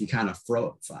 Whereas if you kind of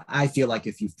I feel like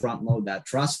if you front load that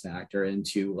trust factor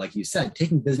into, like you said,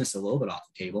 taking business a little bit off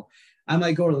the table, I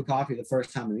might go to the coffee the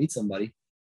first time I meet somebody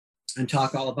and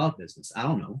talk all about business. I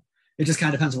don't know. it just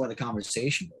kind of depends on what the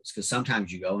conversation goes. Because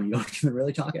sometimes you go and you don't even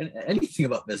really talk anything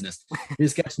about business. You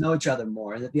just get to know each other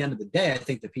more. And at the end of the day, I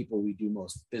think the people we do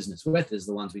most business with is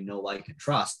the ones we know, like, and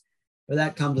trust. But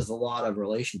that comes with a lot of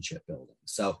relationship building.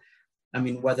 So, I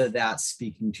mean, whether that's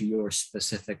speaking to your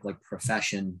specific like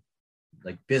profession,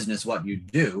 like business, what you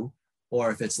do,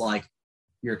 or if it's like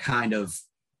your kind of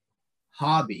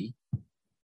hobby,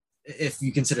 if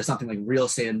you consider something like real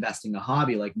estate investing a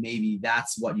hobby, like maybe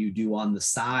that's what you do on the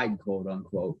side, quote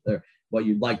unquote, or what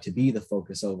you'd like to be the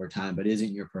focus over time, but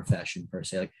isn't your profession per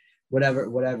se. Like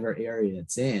whatever area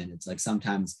it's in, it's like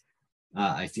sometimes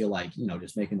I feel like, you know,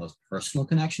 just making those personal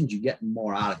connections, you get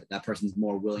more out of it. That person's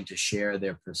more willing to share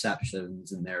their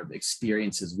perceptions and their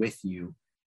experiences with you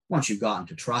once you've gotten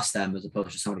to trust them, as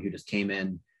opposed to somebody who just came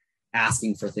in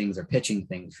asking for things or pitching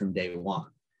things from day one.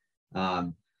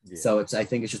 So I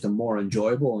think it's just a more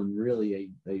enjoyable and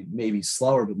really a maybe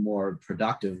slower but more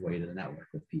productive way to network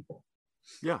with people.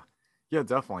 Yeah,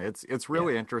 definitely. It's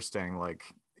really interesting, like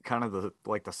kind of the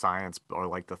science or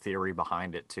like the theory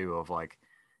behind it too, of like,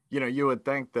 you know, you would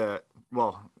think that,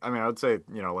 well, I mean, I would say,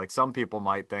 you know, like some people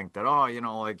might think that, oh, you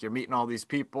know, like you're meeting all these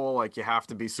people, like you have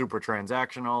to be super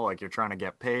transactional, like you're trying to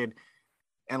get paid.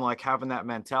 And like having that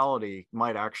mentality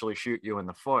might actually shoot you in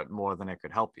the foot more than it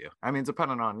could help you. I mean,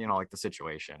 depending on, you know, like the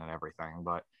situation and everything,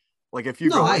 but like if you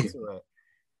into it,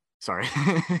 sorry.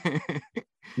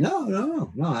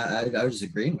 No. I was just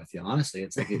agreeing with you. Honestly,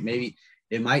 it's like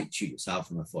it might shoot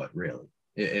yourself in the foot, really.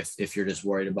 If you're just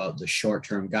worried about the short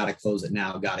term, got to close it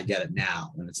now, got to get it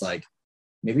now. And it's like,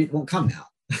 maybe it won't come now.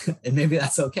 And maybe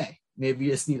that's okay. Maybe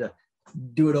you just need to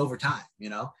do it over time, you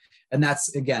know? And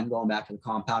that's, again, going back to the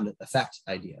compound effect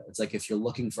idea. It's like, if you're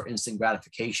looking for instant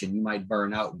gratification, you might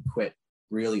burn out and quit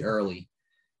really early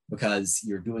because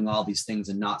you're doing all these things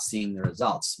and not seeing the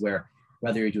results. Where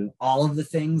whether you're doing all of the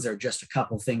things or just a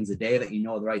couple things a day that you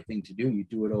know the right thing to do, you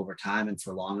do it over time and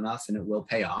for long enough, and it will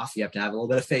pay off. You have to have a little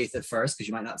bit of faith at first because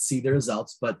you might not see the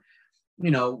results, but you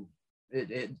know,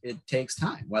 it takes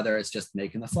time, whether it's just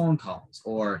making the phone calls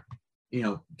or, you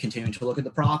know, continuing to look at the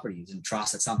properties and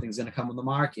trust that something's going to come on the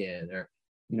market, or,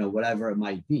 you know, whatever it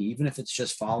might be. Even if it's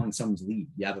just following someone's lead,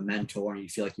 you have a mentor and you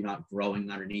feel like you're not growing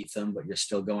underneath them, but you're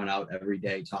still going out every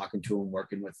day, talking to them,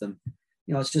 working with them.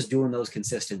 You know, it's just doing those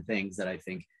consistent things that I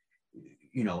think,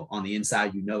 you know, on the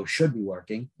inside, you know, should be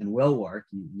working and will work.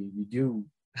 You do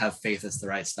have faith it's the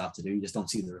right stuff to do. You just don't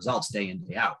see the results day in,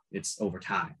 day out. It's over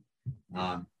time,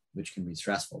 which can be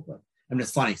stressful. But I mean,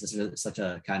 it's funny because it's such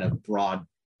a kind of broad,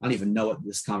 I don't even know what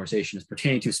this conversation is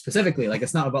pertaining to specifically. Like,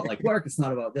 it's not about like work. It's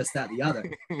not about this, that, the other.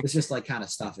 It's just like kind of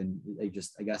stuff. And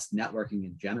just, I guess, networking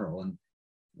in general and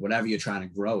whatever you're trying to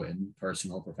grow in,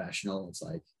 personal, professional, it's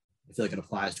like, I feel like it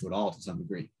applies to it all to some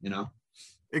degree, you know?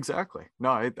 Exactly. No,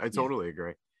 I totally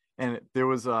agree. And there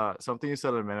was something you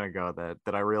said a minute ago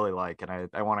that I really like, and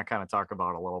I want to kind of talk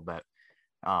about a little bit,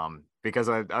 because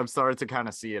I've started to kind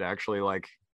of see it actually like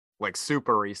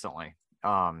super recently,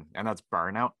 and that's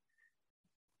burnout.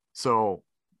 So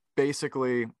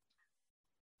basically,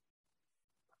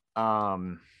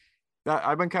 I've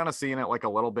been kind of seeing it like a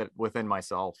little bit within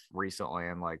myself recently,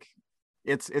 and like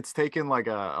it's taken like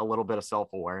a little bit of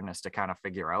self-awareness to kind of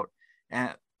figure out.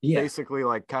 And basically,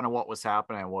 like, kind of what was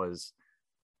happening was,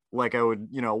 like, I would,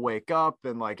 you know, wake up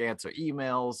and like answer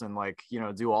emails and like, you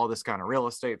know, do all this kind of real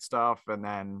estate stuff, and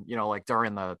then, you know, like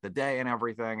during the day and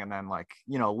everything, and then like,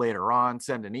 you know, later on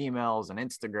sending emails and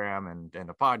Instagram and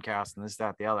a podcast and this,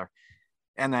 that, the other,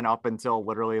 and then up until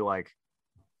literally like,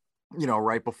 you know,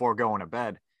 right before going to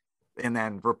bed, and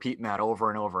then repeating that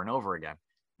over and over and over again.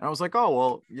 And I was like, oh,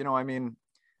 well, you know, I mean,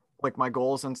 like my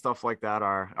goals and stuff like that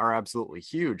are absolutely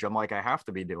huge. I'm like, I have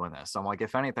to be doing this. I'm like,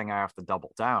 if anything, I have to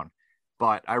double down.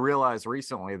 But I realized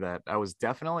recently that I was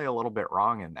definitely a little bit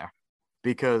wrong in there,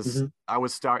 because it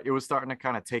was starting to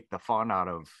kind of take the fun out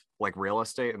of like real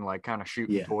estate and like kind of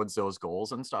shooting towards those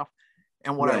goals and stuff.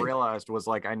 And what I realized was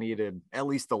like, I needed at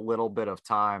least a little bit of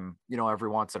time, you know, every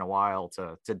once in a while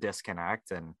to disconnect.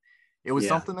 And it was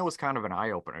something that was kind of an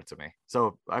eye opener to me.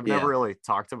 So I've never really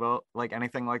talked about like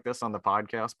anything like this on the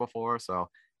podcast before. So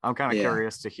I'm kind of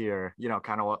curious to hear, you know,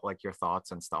 kind of what like your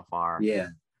thoughts and stuff are. Yeah.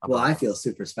 Well, I feel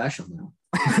super special now.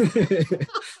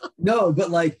 No, but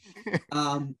like,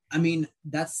 I mean,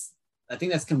 I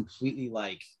think that's completely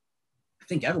like, I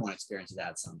think everyone experiences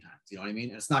that sometimes, you know what I mean?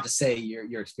 And it's not to say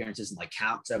your experience isn't like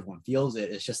counts, everyone feels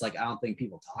it. It's just like, I don't think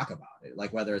people talk about it.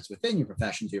 Like, whether it's within your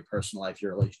professions, your personal life,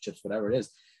 your relationships, whatever it is,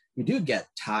 you do get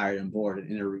tired and bored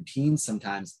and in a routine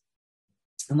sometimes.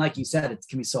 And like you said, it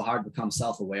can be so hard to become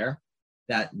self-aware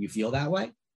that you feel that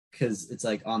way, because it's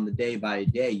like on the day by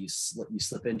day, you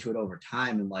slip into it over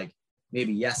time. And like,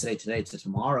 maybe yesterday, today to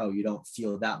tomorrow, you don't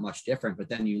feel that much different. But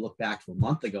then you look back to a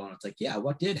month ago and it's like, yeah,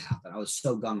 what did happen? I was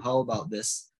so gung-ho about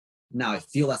this. Now I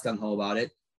feel less gung-ho about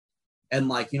it. And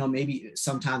like, maybe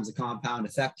sometimes a compound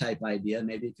effect type idea,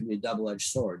 maybe it can be a double-edged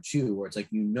sword too, where it's like,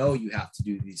 you have to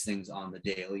do these things on the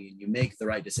daily and you make the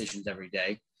right decisions every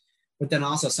day. But then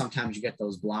also sometimes you get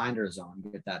those blinders on,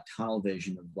 you get that tunnel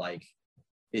vision of like,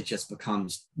 it just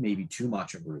becomes maybe too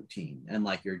much of a routine. And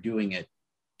like you're doing it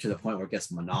to the point where it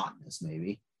gets monotonous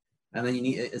maybe. And then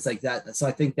it's like that. So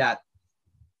I think that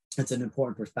it's an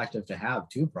important perspective to have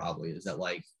too, probably, is that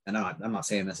like, and I'm not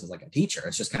saying this as like a teacher,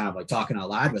 it's just kind of like talking out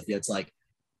loud with you. It's like,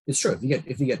 it's true.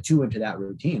 If you get too into that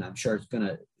routine, I'm sure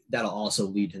that'll also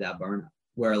lead to that burnout,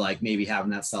 where like maybe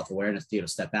having that self-awareness to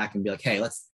step back and be like, hey,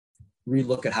 let's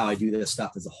relook at how I do this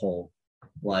stuff as a whole.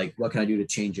 Like, what can I do to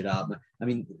change it up? I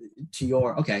mean,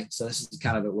 so this is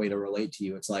kind of a way to relate to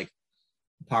you. It's like,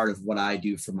 part of what I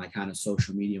do for my kind of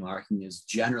social media marketing is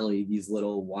generally these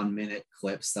little 1-minute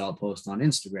clips that I'll post on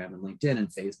Instagram and LinkedIn and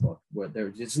Facebook, where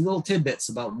there's just little tidbits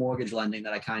about mortgage lending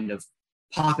that I kind of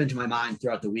pop into my mind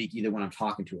throughout the week, either when I'm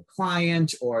talking to a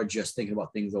client or just thinking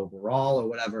about things overall or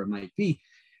whatever it might be.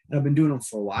 And I've been doing them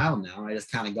for a while now. I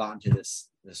just kind of got into this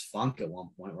funk at one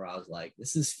point where I was like,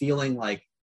 this is feeling like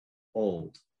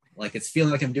old. Like it's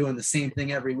feeling like I'm doing the same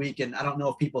thing every week. And I don't know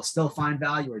if people still find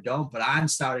value or don't, but I'm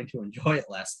starting to enjoy it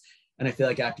less. And I feel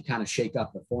like I have to kind of shake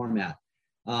up the format.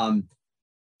 And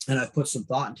I've put some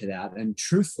thought into that. And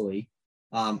truthfully,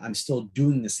 I'm still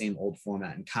doing the same old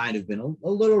format and kind of been a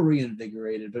little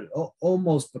reinvigorated, but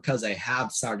almost because I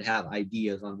have started to have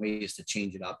ideas on ways to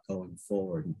change it up going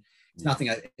forward. And it's nothing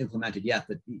I've implemented yet,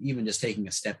 but even just taking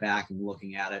a step back and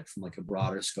looking at it from like a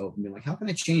broader scope and being like, how can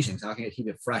I change things? How can I keep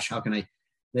it fresh? How can I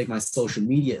make my social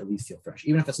media at least feel fresh?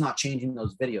 Even if it's not changing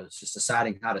those videos, just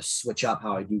deciding how to switch up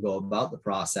how I do go about the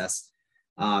process.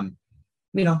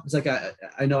 It's like,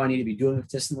 I know I need to be doing it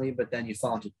consistently, but then you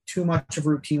fall into too much of a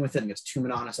routine with it and it's too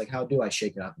monotonous. Like, how do I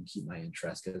shake it up and keep my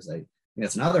interest? Because I think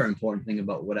that's another important thing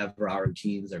about whatever our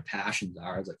routines or passions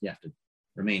are, is like, you have to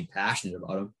remain passionate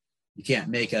about them. You can't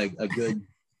make a good,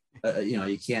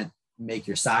 you can't make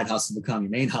your side hustle become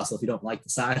your main hustle if you don't like the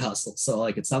side hustle. So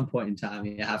like at some point in time,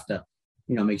 you have to,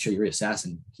 make sure you reassess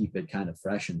and keep it kind of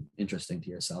fresh and interesting to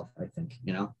yourself, I think,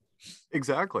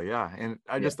 Exactly. Yeah. And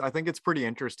I think it's pretty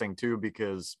interesting too,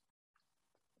 because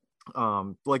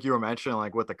like you were mentioning,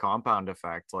 like with the compound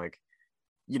effect, like,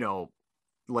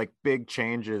 like big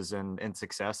changes and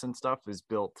success and stuff is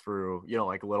built through,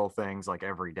 like little things like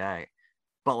every day.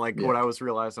 But like what I was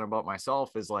realizing about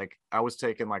myself is like, I was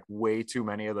taking like way too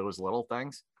many of those little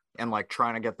things and like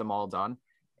trying to get them all done.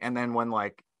 And then when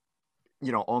like,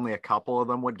 only a couple of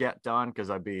them would get done, because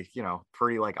I'd be,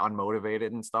 pretty like unmotivated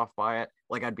and stuff by it.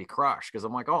 Like I'd be crushed because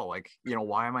I'm like, oh, like,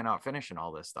 why am I not finishing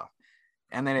all this stuff?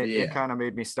 And then it kind of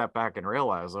made me step back and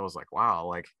realize, I was like, wow,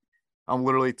 like I'm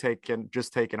literally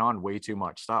taking on way too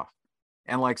much stuff.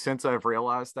 And like, since I've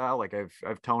realized that, like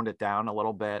I've toned it down a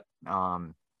little bit.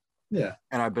 And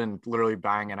I've been literally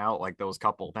banging out like those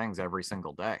couple things every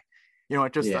single day.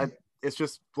 It's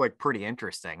just like pretty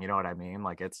interesting. You know what I mean?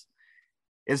 Like it's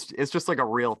just like a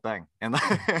real thing. And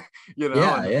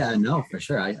no, for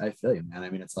sure. I feel you, man. I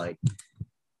mean, it's like,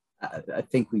 I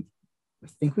think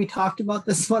we talked about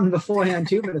this one beforehand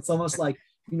too, but it's almost like,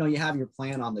 you have your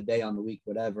plan on the day, on the week,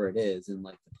 whatever it is. And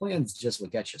like the plan's just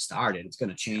what gets you started. It's going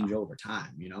to change over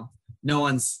time.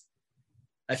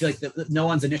 I feel like no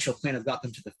one's initial plan has got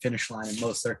them to the finish line in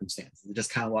most circumstances. It's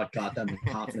just kind of what got them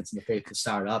the confidence and the faith to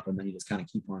start up. And then you just kind of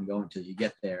keep on going until you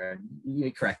get there, and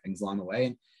you correct things along the way.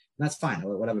 And that's fine.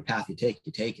 Whatever path you take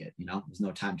it. There's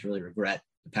no time to really regret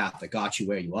the path that got you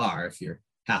where you are if you're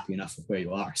happy enough with where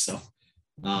you are. So,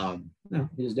 you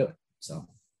just do it. So,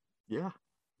 yeah,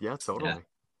 totally. Yeah.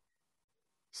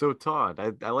 So Todd,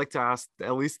 I like to ask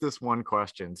at least this one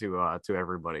question to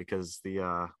everybody, because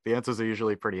the answers are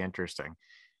usually pretty interesting.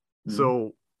 Mm-hmm.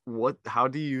 So how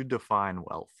do you define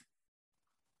wealth?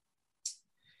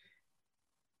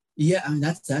 Yeah, I mean,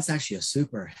 that's actually a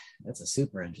super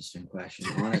interesting question,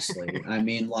 honestly. I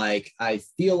mean, like, I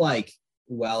feel like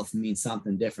wealth means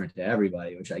something different to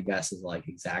everybody, which I guess is like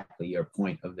exactly your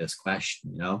point of this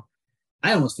question.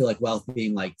 I almost feel like wealth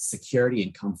being like security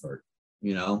and comfort,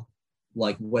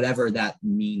 like whatever that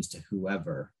means to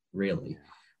whoever, really.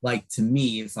 Like, to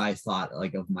me, if I thought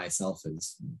like of myself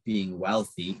as being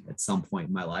wealthy at some point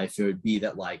in my life, it would be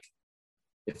that, like,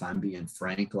 if I'm being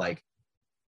frank, like,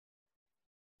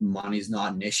 money's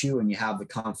not an issue and you have the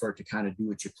comfort to kind of do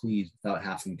what you please without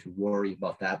having to worry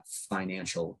about that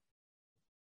financial,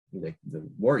 the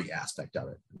worry aspect of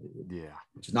it.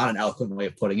 Which is not an eloquent way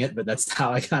of putting it, but that's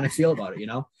how I kind of feel about it,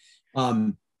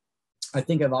 I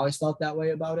think I've always felt that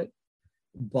way about it.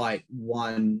 But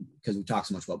one, because we talk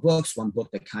so much about books, one book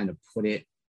that kind of put it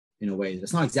in a way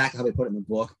that's not exactly how they put it in the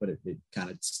book, but it kind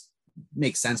of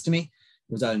makes sense to me.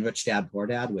 It was on Rich Dad, Poor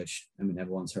Dad, which, I mean,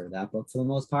 everyone's heard of that book for the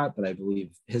most part, but I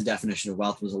believe his definition of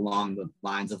wealth was along the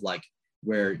lines of like,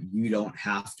 where you don't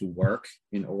have to work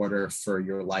in order for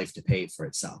your life to pay for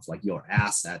itself. Like your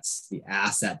assets, the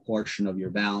asset portion of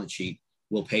your balance sheet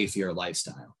will pay for your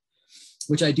lifestyle,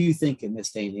 which I do think in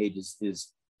this day and age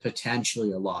is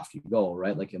potentially a lofty goal,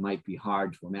 right? Like it might be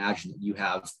hard to imagine that you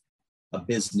have a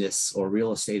business or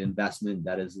real estate investment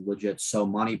that is legit so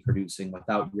money producing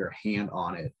without your hand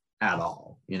on it at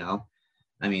all, you know?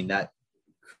 I mean, that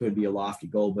could be a lofty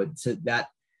goal, but to that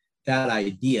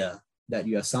idea that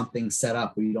you have something set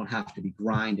up where you don't have to be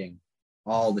grinding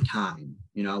all the time,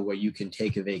 you know, where you can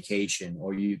take a vacation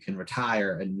or you can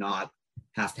retire and not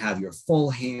have to have your full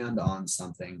hand on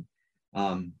something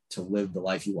to live the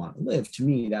life you want to live. To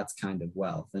me, that's kind of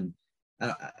wealth. And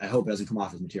I hope it doesn't come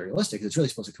off as materialistic. It's really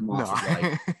supposed to come off as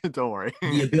like, don't worry,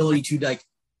 the ability to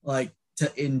like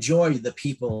to enjoy the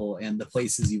people and the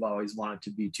places you've always wanted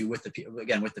to be to, with the people,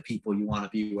 again, with the people you want to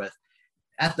be with,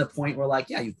 at the point where like,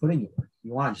 yeah, you've put in your work.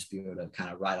 You want to just be able to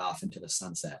kind of ride off into the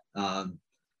sunset.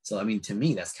 So, I mean, to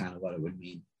me, that's kind of what it would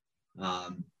mean.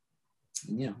 And,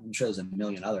 you know, I'm sure there's a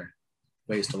million other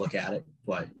ways to look at it,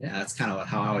 but yeah, that's kind of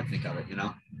how I would think of it, you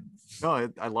know? No,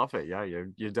 I love it. Yeah,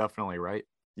 you're definitely right.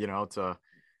 You know, to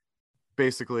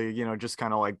basically, you know, just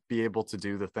kind of like be able to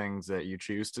do the things that you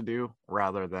choose to do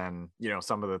rather than, you know,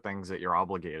 some of the things that you're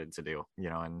obligated to do, you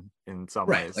know, in some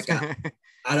ways. Like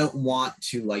I don't want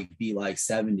to like be like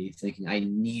 70 thinking I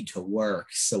need to work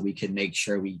so we can make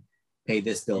sure we pay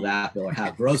this bill, that bill, or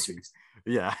have groceries.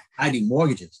 Yeah. I do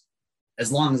mortgages.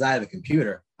 As long as I have a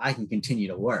computer, I can continue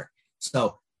to work.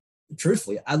 So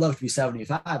truthfully, I'd love to be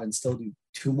 75 and still do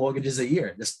 2 mortgages a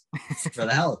year, just for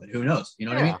the hell of it. Who knows? You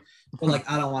know what I mean? But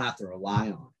like, I don't want to have to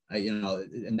rely on, you know,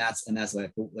 and that's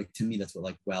like to me, that's what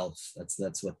like wealth,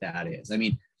 that's what that is. I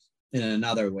mean, in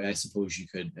another way, I suppose you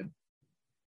could,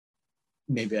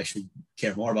 maybe I should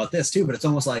care more about this too, but it's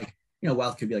almost like, you know,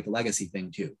 wealth could be like a legacy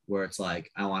thing too, where it's like,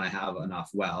 I want to have enough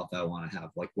wealth. I want to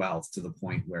have like wealth to the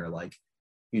point where like,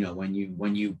 you know, when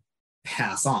you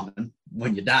pass on,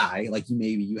 when you die, like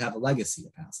you have a legacy to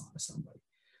pass on to somebody.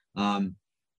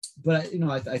 But you know,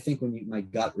 I think my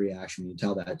gut reaction when you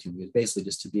tell that to me is basically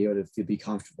just to be able to be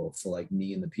comfortable for like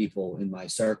me and the people in my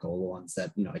circle, the ones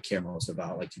that, you know, I care most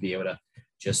about, like to be able to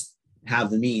just have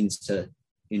the means to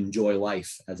enjoy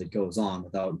life as it goes on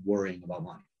without worrying about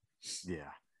money.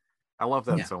 Yeah, I love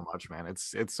that so much, man.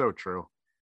 It's so true.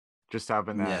 Just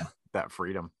having that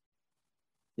freedom.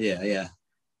 Yeah.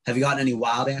 Have you gotten any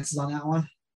wild answers on that one?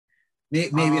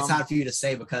 Maybe it's hard for you to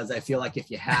say because I feel like if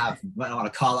you have, you might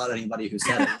want to call out anybody who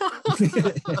said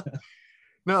it.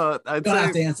 No, you don't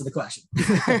have to answer the question.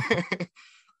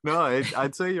 No,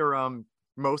 I'd say you're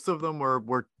most of them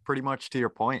were pretty much to your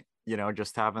point. You know,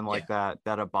 just having like that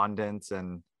abundance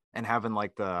and having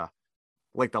like the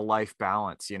life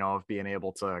balance. You know, of being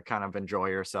able to kind of enjoy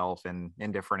yourself in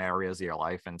different areas of your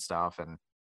life and stuff. And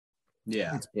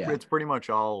it's pretty much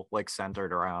all like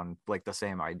centered around like the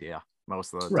same idea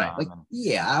most of the time. Like,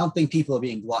 I don't think people are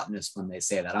being gluttonous when they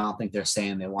say that. I don't think they're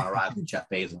saying they want to ride with Jeff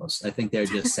Bezos. I think they're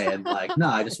just saying like, no,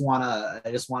 I just want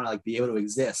to like be able to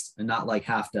exist and not like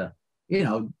have to, you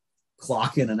know,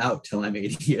 clock in and out till I'm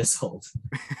 80 years old.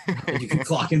 You can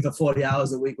clock in for 40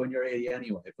 hours a week when you're 80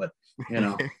 anyway, but you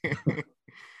know.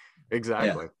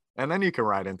 Exactly. And then you can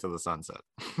ride into the sunset.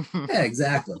 Yeah,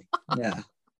 exactly. Yeah.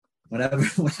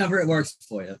 Whenever it works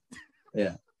for you.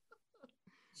 Yeah.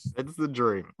 It's the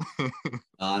dream.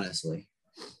 Honestly.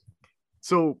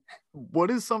 So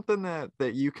what is something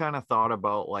that you kind of thought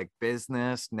about like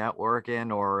business,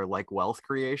 networking, or like wealth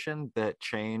creation that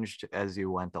changed as you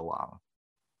went along?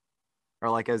 Or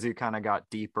like as you kind of got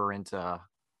deeper into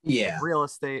like real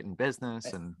estate and business?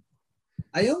 And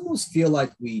I almost feel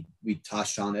like we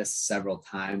touched on this several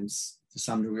times to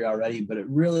some degree already, but it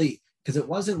really, because it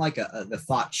wasn't like the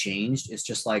thought changed. It's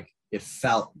just like it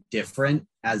felt different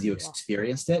as you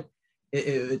experienced it.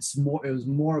 It was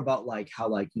more about like how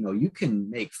like, you know, you can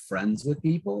make friends with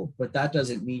people, but that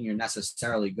doesn't mean you're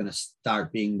necessarily going to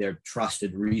start being their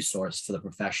trusted resource for the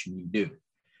profession you do.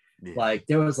 Yeah. Like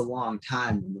there was a long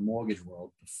time in the mortgage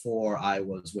world before I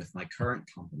was with my current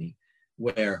company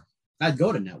where I'd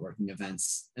go to networking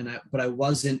events but I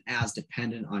wasn't as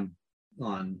dependent on,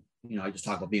 you know, I just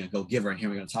talk about being a go-giver, and here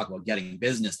we're going to talk about getting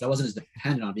business, but I wasn't as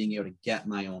dependent on being able to get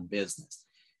my own business.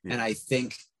 Yeah. And I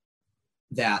think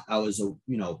that I was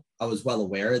well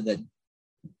aware that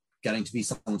getting to be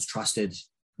someone's trusted,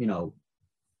 you know,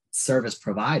 service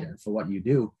provider for what you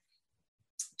do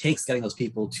takes getting those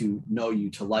people to know you,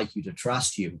 to like you, to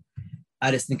trust you. I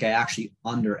just think I actually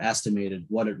underestimated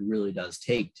what it really does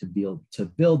take to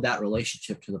build that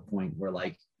relationship to the point where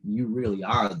like you really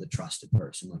are the trusted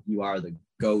person, like you are the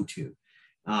go-to.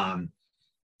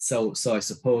 So I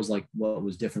suppose like what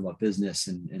was different about business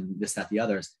and this, that, the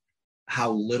others,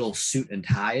 how little suit and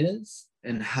tie it is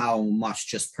and how much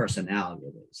just personality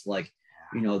it is. Like,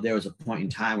 there was a point in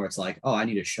time where it's like, oh, I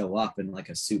need to show up in like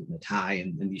a suit and a tie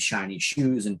and these shiny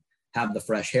shoes and have the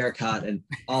fresh haircut and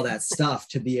all that stuff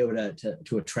to be able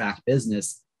to attract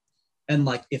business. And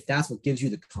like, if that's what gives you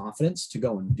the confidence to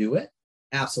go and do it,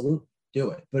 absolutely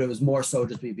do it. But it was more so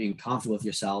just being comfortable with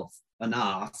yourself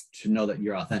enough to know that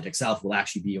your authentic self will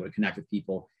actually be able to connect with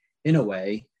people in a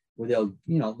way where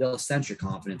they'll sense your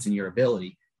confidence in your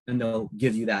ability, and they'll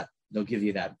give you that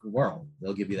world,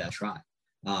 they'll give you that try.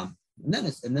 And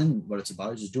then what it's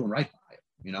about is just doing right by it.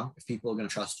 If people are going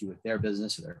to trust you with their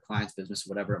business or their client's business, or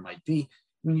whatever it might be,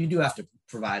 I mean, you do have to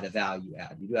provide a value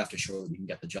add. You do have to show that you can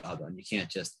get the job done. You can't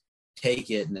just take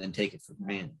it and then take it for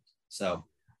granted. So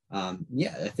I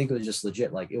think it was just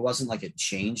legit. Like, it wasn't like it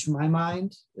changed my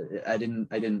mind. I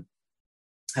didn't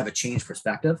have a changed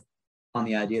perspective on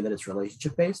the idea that it's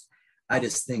relationship based. I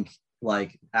just think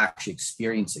like actually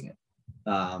experiencing it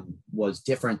was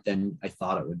different than I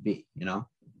thought it would be. You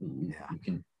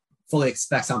can fully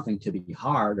expect something to be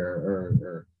hard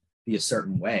or be a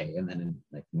certain way, and then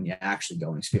like when you actually go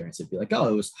and experience it, be like, oh,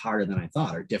 it was harder than I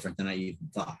thought, or different than I even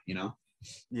thought.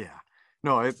 Yeah.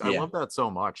 No, I love that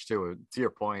so much too. To your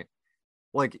point,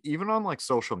 like even on like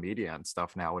social media and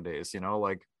stuff nowadays,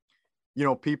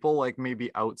 people like maybe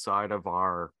outside of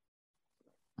our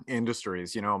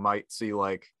industries, might see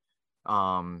like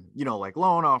like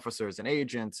loan officers and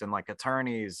agents and like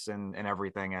attorneys and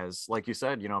everything as, like you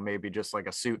said, maybe just like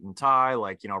a suit and tie,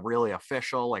 like, really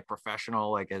official, like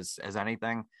professional, like as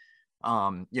anything,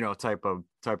 type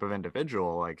of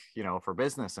individual, like, for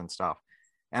business and stuff.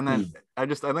 And then I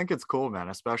think it's cool, man,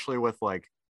 especially with like,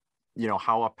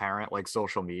 how apparent like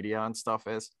social media and stuff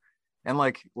is. And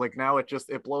like now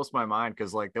it blows my mind,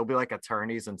 because like there'll be like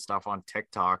attorneys and stuff on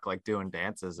TikTok like doing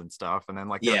dances and stuff, and then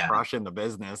like they're crushing the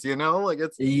business, like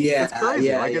it's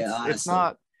crazy. Like it's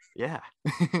not.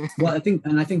 Well, I think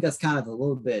that's kind of a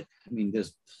little bit, I mean,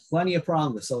 there's plenty of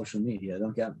problems with social media,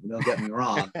 don't get me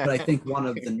wrong, but I think one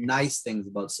of the nice things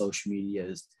about social media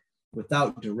is,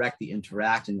 without directly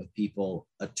interacting with people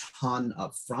a ton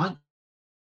up front,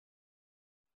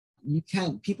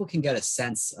 people can get a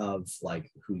sense of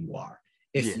like who you are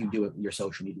if you do it, your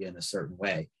social media, in a certain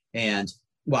way. And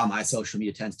while my social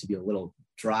media tends to be a little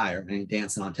drier, I ain't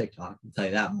dancing on TikTok, I'll tell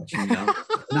you that much.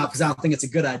 Not because I don't think it's a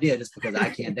good idea, just because I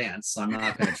can't dance, so I'm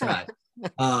not going to try.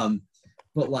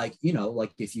 But like,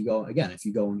 like if you go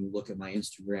and you look at my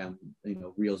Instagram,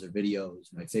 reels or videos,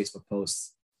 my Facebook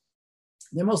posts,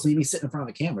 they're mostly me sitting in front of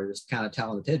a camera, just kind of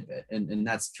telling a tidbit. And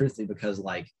that's truthfully because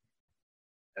like,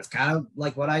 that's kind of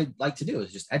like what I like to do,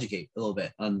 is just educate a little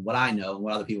bit on what I know and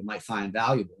what other people might find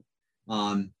valuable.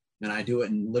 And I do it,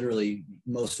 and literally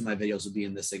most of my videos will be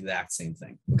in this exact same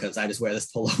thing, because I just wear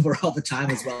this pullover all the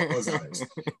time, as well as others.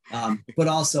 But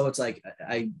also it's like,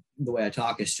 the way I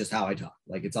talk is just how I talk.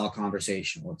 Like, it's all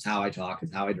conversational. It's how I talk,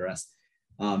 it's how I dress.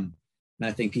 And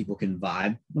I think people can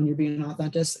vibe when you're being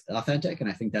authentic. And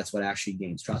I think that's what actually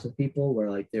gains trust with people,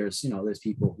 where like there's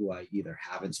people who I either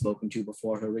haven't spoken to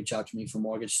before who reach out to me for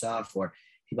mortgage stuff, or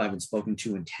people I haven't spoken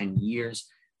to in 10 years,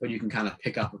 but you can kind of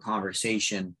pick up a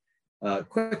conversation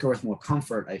quicker with more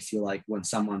comfort. I feel like when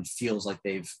someone feels like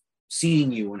they've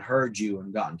seen you and heard you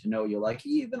and gotten to know you like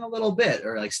even a little bit,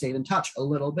 or like stayed in touch a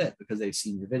little bit because they've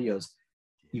seen your videos,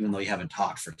 even though you haven't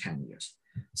talked for 10 years.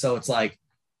 So it's like,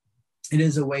 it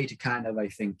is a way to kind of, I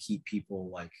think, keep people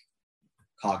like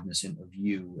cognizant of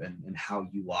you and how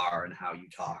you are and how you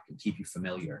talk, and keep you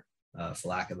familiar, for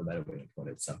lack of a better way to put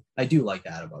it. So I do like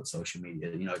that about social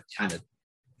media. Kind of,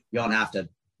 you don't have to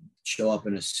show up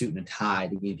in a suit and a tie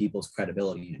to gain people's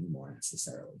credibility anymore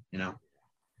necessarily,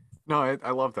 No,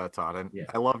 I love that, Todd. And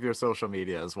I love your social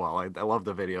media as well. I love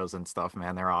the videos and stuff,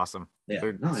 man. They're awesome.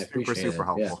 They're super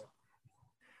helpful.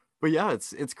 But yeah,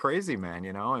 it's crazy, man,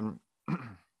 and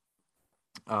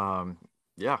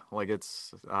like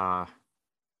it's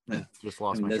just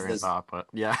lost my train of thought, but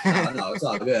no, it's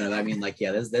all good. I mean, like,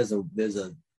 there's a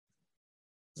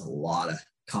lot of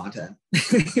content.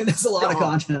 There's a lot of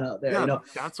content out there,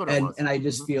 that's what it was. And I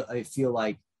just feel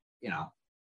like,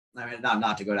 I mean,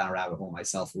 not to go down a rabbit hole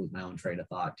myself, lose my own train of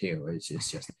thought too. It's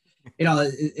just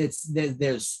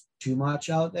there's too much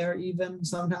out there. Even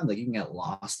sometimes, like, you can get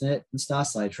lost in it and stuff.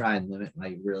 So I try and limit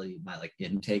my like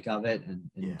intake of it, and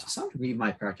to some degree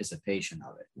my participation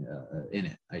of it in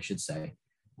it, I should say.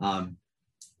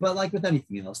 But like with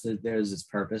anything else, there's its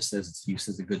purpose, there's its use,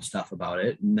 there's the good stuff about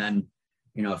it. And then,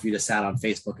 if you just sat on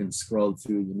Facebook and scrolled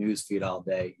through your news feed all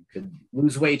day, you could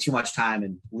lose way too much time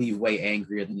and leave way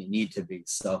angrier than you need to be.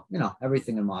 So,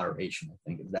 everything in moderation, I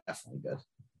think, is definitely good.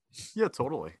 Yeah,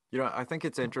 totally. I think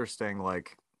it's interesting,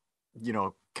 like,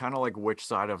 kind of like which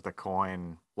side of the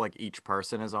coin, like each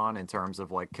person is on in terms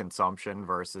of like consumption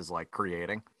versus like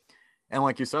creating. And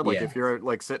like you said, like Yeah. if you're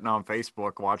like sitting on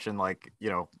Facebook watching like,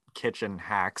 kitchen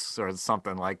hacks or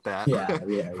something like that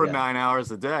Yeah. for 9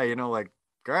 hours a day, like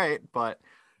great. But,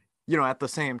 at the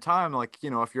same time, like,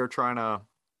 if you're trying to,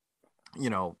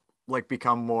 like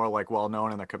become more like well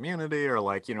known in the community, or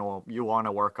like, you want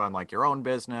to work on like your own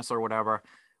business or whatever,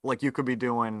 like you could be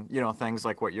doing, things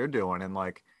like what you're doing, and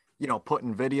like,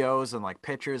 putting videos and like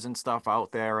pictures and stuff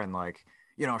out there, and like,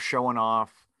 showing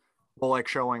off, well, like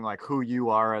showing like who you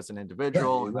are as an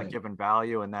individual, and like giving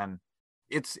value. And then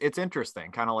it's interesting,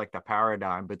 kind of like the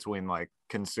paradigm between like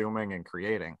consuming and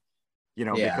creating,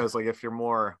 because like if you're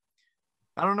more,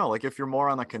 I don't know, like if you're more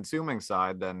on the consuming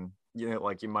side, then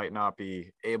like you might not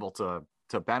be able to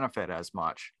benefit as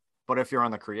much. But if you're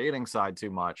on the creating side too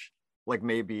much, like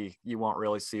maybe you won't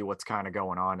really see what's kind of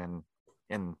going on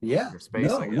in your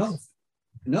space.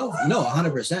 No,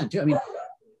 100% too. I mean,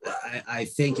 I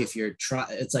think if you're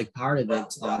it's like part of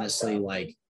it's honestly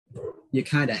like you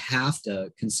kind of have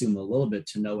to consume a little bit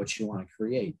to know what you want to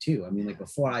create too. I mean, like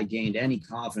before I gained any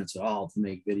confidence at all to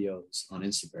make videos on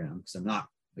Instagram, because I'm not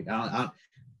like, I don't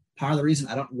part of the reason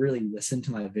I don't really listen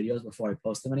to my videos before I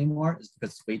post them anymore is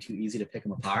because it's way too easy to pick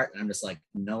them apart. And I'm just like,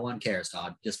 no one cares,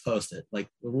 Todd, just post it. Like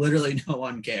literally no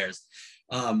one cares.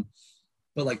 But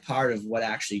like part of what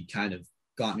actually kind of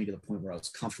got me to the point where I was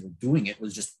comfortable doing it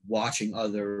was just watching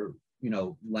other,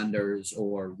 lenders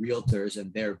or realtors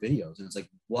and their videos. And it's like,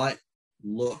 what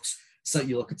looks, so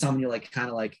you look at someone, you're like, kind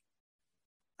of like,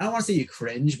 I don't want to say you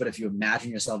cringe, but if you imagine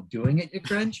yourself doing it, you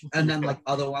cringe. And then like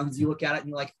other ones you look at it and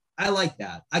you're like, I like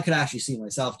that. I could actually see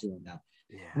myself doing that.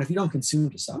 Yeah. And if you don't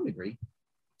consume to some degree,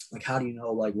 like how do you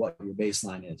know like what your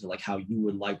baseline is, or like how you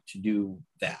would like to do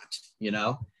that,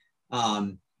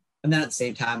 and then at the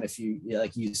same time, if you,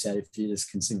 like you said, if you just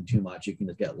consume too much, you can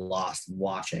just get lost in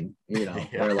watching,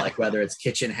 or like whether it's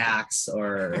kitchen hacks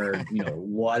or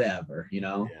whatever,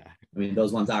 I mean,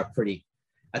 those ones are pretty,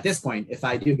 at this point, if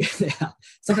I do get,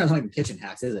 sometimes not even kitchen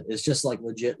hacks, is it? It's just like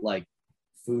legit like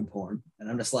food porn. And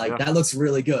I'm just like, that looks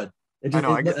really good.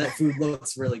 That food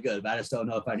looks really good, but I just don't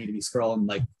know if I need to be scrolling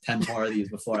like 10 more of these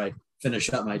before I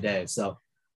finish up my day. So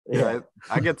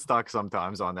I get stuck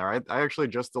sometimes on there. I actually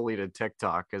just deleted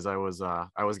TikTok because I was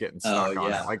getting stuck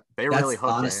on it. Like they really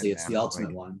hooked honestly me it's the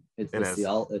ultimate one. It's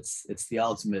the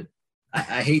ultimate.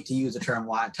 I hate to use the term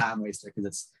time waster because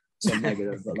it's so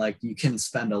negative, but like you can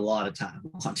spend a lot of time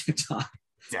on TikTok.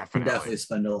 Definitely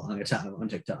spend a lot of time on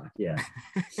TikTok. Yeah.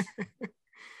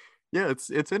 Yeah,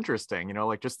 it's interesting,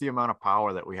 like just the amount of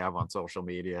power that we have on social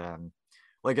media. And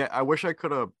like I wish I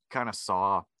could have kind of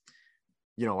saw,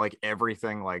 like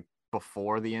everything like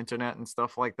before the internet and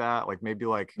stuff like that, like maybe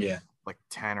like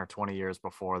 10 or 20 years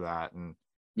before that, and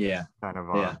kind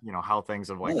of how things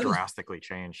have like drastically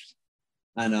changed.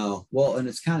 I know. Well, and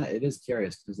it is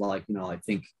curious because like, I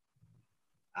think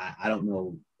I don't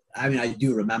know, I mean, I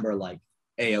do remember like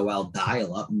AOL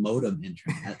dial-up modem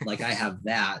internet, like I have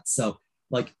that, so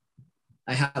like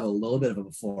I have a little bit of a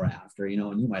before after,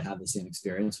 and you might have the same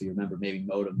experience where you remember maybe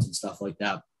modems and stuff like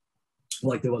that.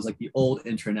 Like there was like the old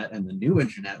internet and the new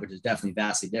internet, which is definitely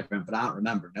vastly different, but I don't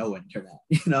remember no internet,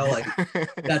 like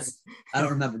I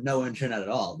don't remember no internet at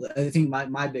all. I think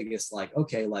my biggest like,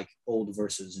 okay, like old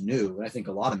versus new, and I think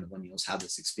a lot of millennials have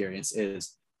this experience,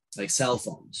 is like cell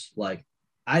phones. Like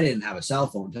I didn't have a cell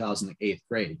phone until I was in like 8th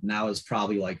grade, and I was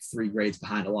probably like 3 grades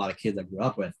behind a lot of kids I grew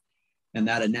up with. And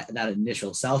that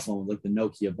initial cell phone, like the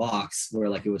Nokia box, where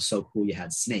like it was so cool, you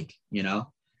had Snake,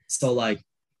 so like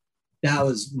that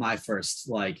was my first,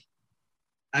 like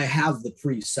I have the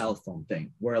pre-cell phone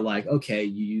thing where like, okay,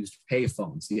 you used pay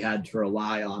phones, you had to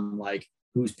rely on like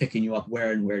who's picking you up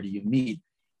where and where do you meet.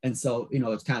 And so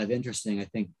it's kind of interesting, I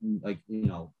think, like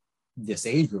this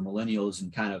age group, millennials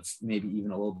and kind of maybe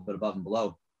even a little bit above and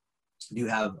below, do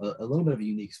have a little bit of a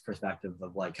unique perspective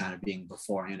of like kind of being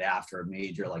before and after a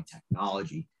major like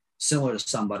technology, similar to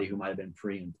somebody who might have been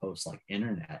pre and post like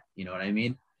internet, you know what I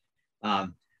mean?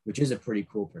 Which is a pretty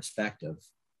cool perspective.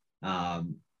 I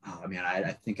mean,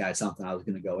 I think I had something I was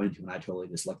going to go into and I totally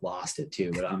just lost it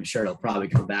too, but I'm sure it'll probably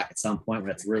come back at some point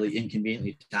when it's really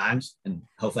inconveniently times, and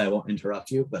hopefully I won't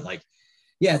interrupt you, but like,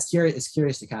 yeah, it's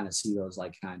curious to kind of see those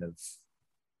like kind of,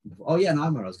 I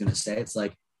remember what I was going to say. It's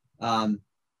like,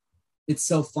 it's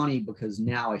so funny because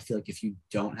now I feel like if you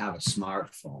don't have a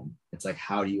smartphone, it's like,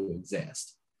 how do you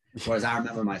exist? Whereas I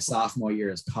remember my sophomore year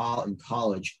in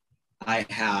college, I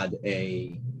had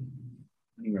I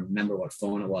don't even remember what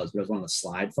phone it was, but it was one of the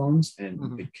slide phones, and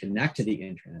you could connect to the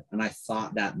internet. And I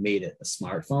thought that made it a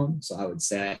smartphone. So I would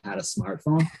say I had a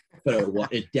smartphone, but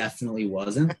it definitely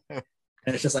wasn't.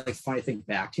 And it's just like funny to think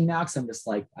back to now, because I'm just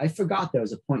like, I forgot there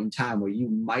was a point in time where you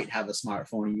might have a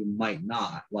smartphone and you might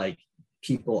not. Like,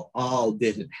 people all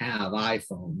didn't have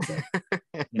iPhones.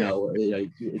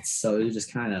 Like, it's so it's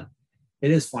just kind of,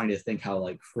 it is funny to think how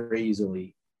like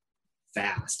crazily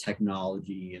fast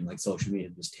technology and like social media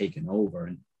has taken over,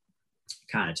 and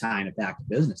kind of tying it back to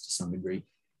business to some degree.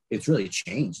 It's really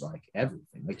changed like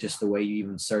everything, like just the way you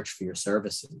even search for your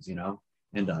services,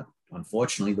 and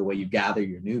unfortunately the way you gather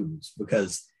your news,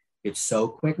 because it's so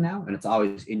quick now and it's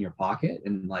always in your pocket.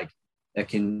 And like it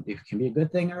can be a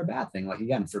good thing or a bad thing. Like,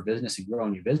 again, for business and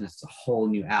growing your business, it's a whole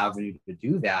new avenue to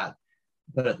do that.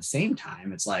 But at the same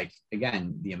time, it's like,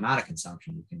 again, the amount of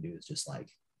consumption you can do is just like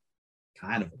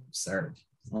kind of absurd.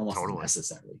 It's almost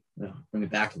unnecessary. Bring it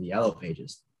back to the yellow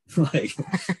pages. Like,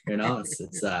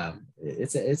 it's a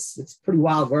pretty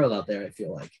wild world out there, I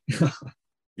feel like.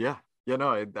 Yeah,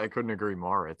 no, I couldn't agree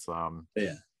more. It's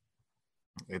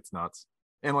it's nuts.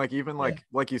 And like, even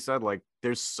like you said, like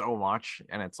there's so much,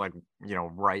 and it's like,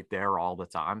 right there all the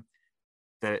time,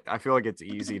 that I feel like it's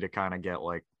easy to kind of get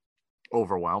like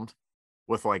overwhelmed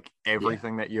with like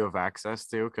everything that you have access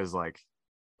to, because like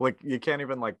you can't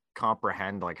even like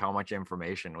comprehend like how much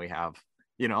information we have,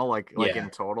 in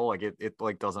total. Like it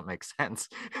like doesn't make sense.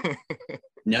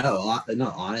 No,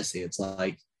 honestly, it's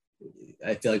like,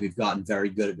 I feel like we've gotten very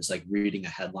good at just like reading a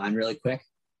headline really quick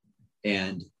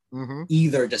and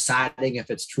either deciding if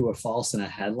it's true or false in a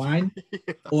headline,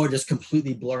 or just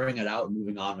completely blurring it out and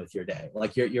moving on with your day.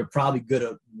 Like you're probably good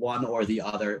at one or the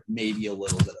other, maybe a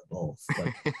little bit of both. But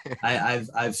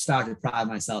I've started to pride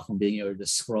myself on being able to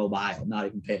just scroll by and not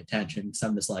even pay attention, because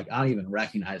I'm just like, I don't even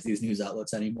recognize these news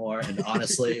outlets anymore. And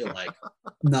honestly, like,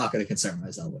 I'm not going to concern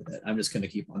myself with it. I'm just going to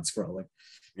keep on scrolling.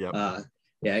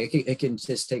 It can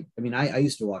just take, I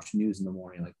used to watch news in the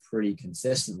morning like pretty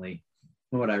consistently.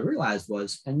 And what I realized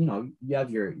was, and you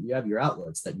have your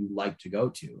outlets that you like to go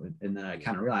to. And then I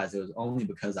kind of realized it was only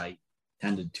because I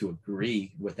tended to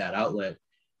agree with that outlet.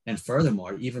 And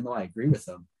furthermore, even though I agree with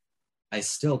them, I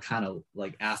still kind of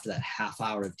like, after that half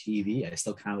hour of TV, I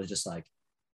still kind of was just like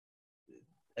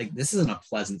this isn't a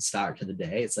pleasant start to the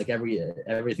day. It's like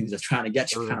everything's just trying to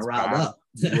get you kind of riled up.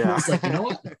 Yeah. It's like, you know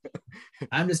what?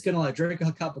 I'm just gonna like drink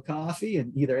a cup of coffee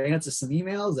and either answer some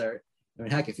emails, or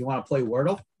heck, if you want to play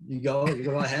Wordle, you go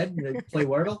ahead and play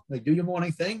Wordle, like do your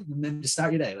morning thing, and then just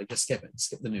start your day. Like just skip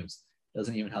the news. It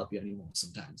doesn't even help you anymore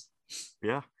sometimes.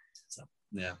 Yeah. So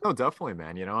yeah. No, definitely,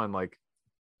 man. And like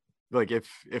if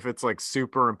it's like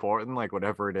super important, like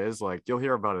whatever it is, like you'll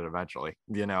hear about it eventually,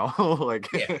 like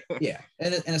yeah.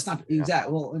 And it's not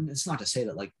exactly, well, and it's not to say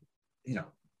that like,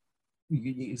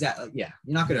 exactly. Yeah.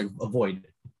 You're not going to avoid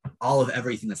all of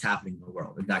everything that's happening in the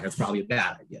world. In fact, it's probably a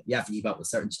bad idea. You have to keep up with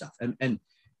certain stuff.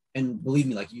 And believe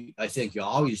me, like I think you're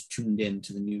always tuned in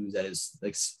to the news that is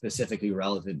like specifically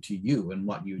relevant to you and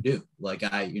what you do. Like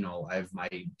I have my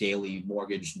daily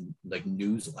mortgage like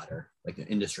newsletter, like the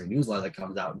industry newsletter that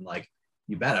comes out, and like,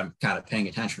 you bet I'm kind of paying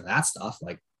attention to that stuff.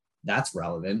 Like that's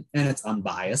relevant and it's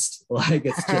unbiased. Like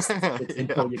it's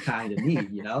info you kind of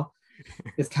need,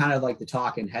 It's kind of like the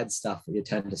talking head stuff that you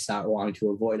tend to start wanting to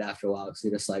avoid after a while. Because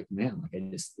you're just like, man, like I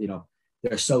just,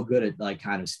 they're so good at like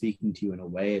kind of speaking to you in a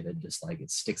way that just like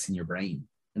it sticks in your brain,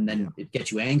 and then it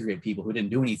gets you angry at people who didn't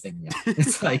do anything yet.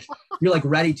 It's like you're like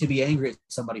ready to be angry at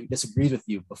somebody who disagrees with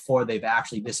you before they've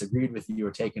actually disagreed with you or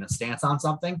taken a stance on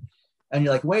something. And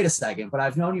you're like, wait a second, but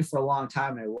I've known you for a long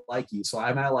time and I like you. So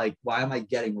why am I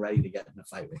getting ready to get in a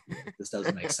fight with you? Like, this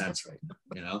doesn't make sense right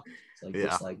now,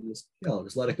 It's like, just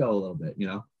let it go a little bit,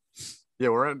 Yeah,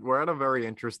 we're at a very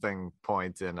interesting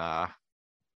point in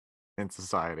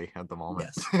society at the moment.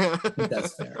 Yes, I think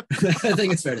that's fair. I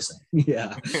think it's fair to say.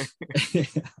 Yeah.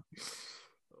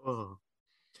 Oh.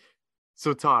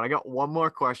 So Todd, I got one more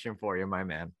question for you, my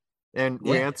man. And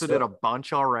we answered it a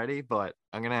bunch already, but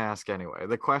I'm going to ask anyway.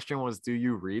 The question was, do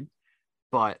you read?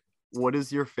 But what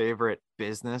is your favorite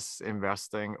business,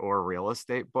 investing, or real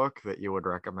estate book that you would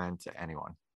recommend to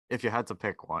anyone? If you had to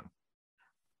pick one.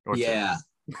 Or two.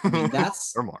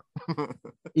 That's or more.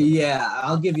 Yeah,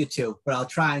 I'll give you two, but I'll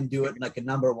try and do it like a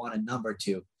number one and number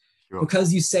two. Sure.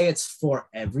 Because you say it's for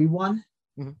everyone.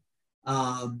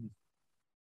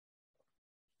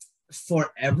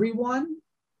 For everyone,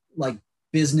 like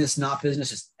business, not business,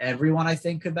 just everyone I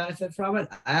think could benefit from it.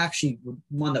 I actually,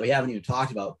 one that we haven't even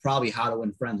talked about, probably How to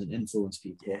Win Friends and Influence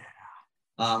People,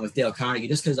 with Dale Carnegie,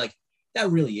 just because like that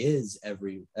really is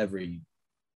every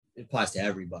it applies to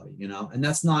everybody, you know. And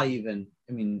that's not even,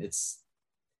 I mean, it's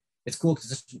cool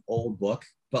because it's just an old book,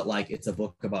 but like it's a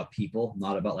book about people,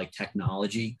 not about like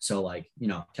technology. So like, you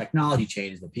know, technology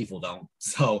changes, but people don't.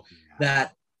 So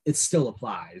that it still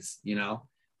applies, you know.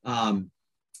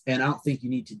 And I don't think you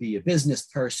need to be a business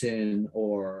person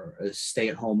or a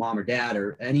stay-at-home mom or dad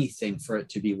or anything for it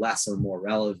to be less or more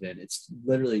relevant. It's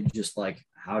literally just like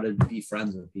how to be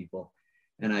friends with people.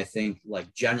 And I think,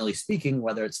 like, generally speaking,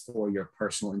 whether it's for your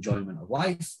personal enjoyment of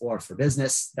life or for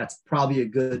business, that's probably a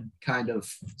good kind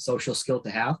of social skill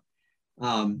to have.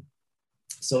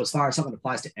 So as far as something that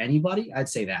applies to anybody, I'd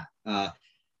say that.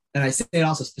 And I say it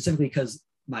also specifically because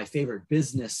my favorite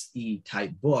business-y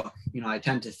type book, you know, I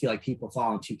tend to feel like people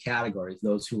fall in two categories.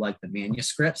 Those who like the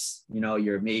manuscripts, you know,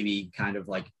 you're maybe kind of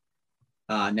like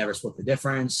Never Split the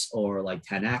Difference or like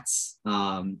 10X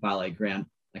by like Grant.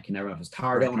 I can never remember if it's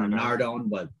Cardone or Nardone,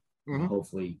 but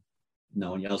hopefully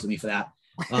no one yells at me for that.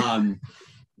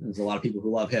 There's a lot of people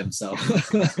who love him. So,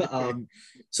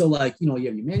 so like, you know, you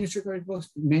have your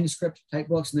manuscript type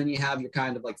books, and then you have your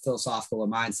kind of like philosophical or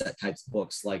mindset types of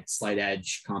books like Slight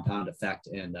Edge, Compound Effect,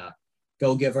 and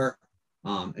Go Giver.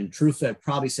 And truthfully, I'd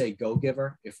probably say Go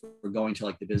Giver if we're going to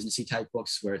like the businessy type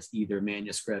books where it's either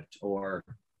manuscript or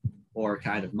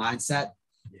kind of mindset.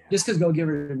 Just because Go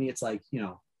Giver to me, it's like, you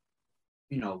know,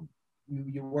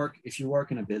 if you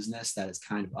work in a business that is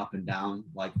kind of up and down,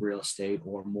 like real estate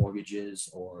or mortgages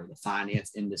or the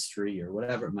finance industry or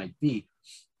whatever it might be,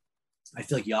 I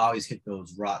feel like you always hit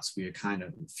those ruts where you kind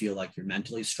of feel like you're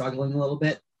mentally struggling a little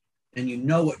bit, and you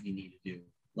know what you need to do.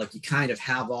 Like you kind of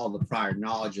have all the prior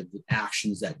knowledge of the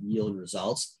actions that yield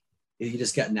results. You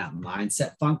just get in that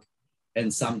mindset funk.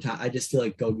 And sometimes I just feel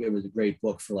like Go Giver is a great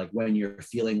book for like when you're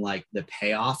feeling like the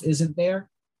payoff isn't there.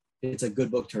 It's a good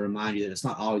book to remind you that it's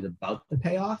not always about the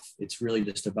payoff. It's really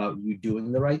just about you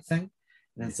doing the right thing.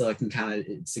 And so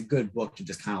it's a good book to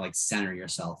just kind of like center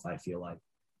yourself, I feel like.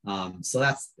 So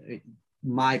that's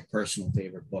my personal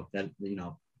favorite book that, you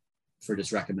know, for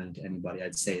just recommending to anybody,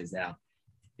 I'd say is that.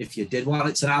 If you did want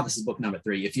it, so now this is book number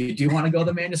 3. If you do want to go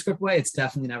the manuscript way, it's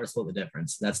definitely Never Split the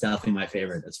Difference. That's definitely my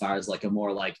favorite as far as like a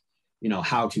more like, you know,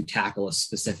 how to tackle a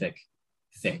specific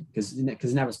thing. Because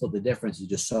Never Split the Difference is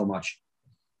just so much.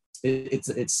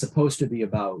 It's supposed to be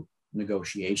about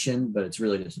negotiation, but it's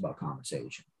really just about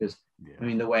conversation. Because I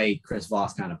mean, the way Chris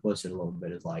Voss kind of puts it a little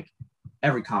bit is like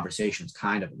every conversation is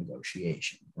kind of a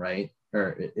negotiation, right?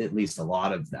 Or at least a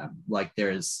lot of them. Like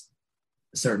there's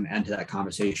a certain end to that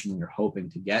conversation you're hoping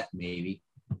to get, maybe.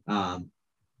 And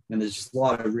there's just a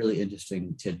lot of really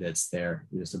interesting tidbits there,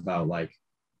 just about like,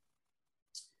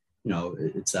 you know,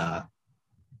 it's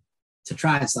to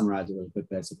try and summarize it really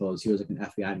quickly, I suppose, he was like an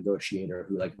FBI negotiator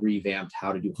who like revamped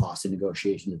how to do hostage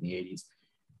negotiations in the 80s.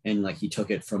 And like he took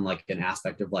it from like an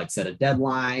aspect of like set a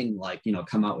deadline, like, you know,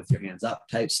 come out with your hands up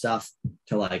type stuff,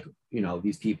 to like, you know,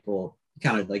 these people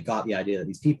kind of like got the idea that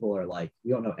these people are like,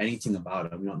 we don't know anything about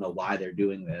them. We don't know why they're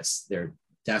doing this. They're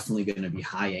definitely going to be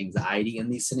high anxiety in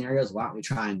these scenarios. Why don't we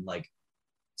try and like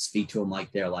speak to them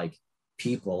like they're like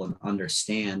people and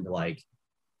understand like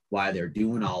why they're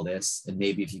doing all this, and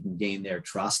maybe if you can gain their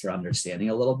trust or understanding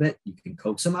a little bit, you can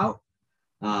coax them out.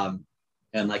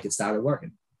 And like it started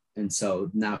working. And so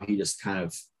now he just kind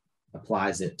of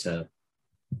applies it to,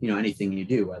 you know, anything you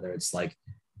do, whether it's like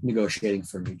negotiating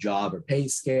for a new job or pay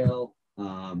scale,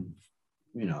 you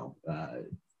know,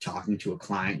 talking to a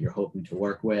client you're hoping to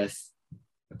work with,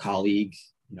 a colleague,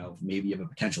 you know, maybe you have a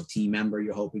potential team member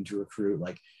you're hoping to recruit,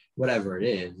 like whatever it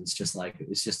is. It's just like,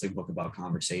 it's just a book about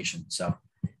conversation. So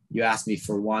you asked me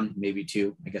for 1, maybe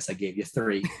 2. I guess I gave you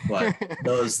 3, but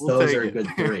those are a good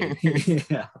 3.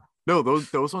 Yeah. No,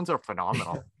 those ones are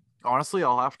phenomenal. Honestly,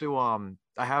 I'll have to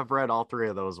I have read all 3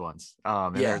 of those ones.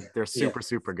 And they're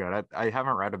super good. I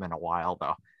haven't read them in a while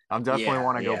though. I'm definitely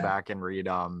want to go back and read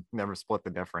Never Split the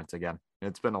Difference again.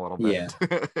 It's been a little bit.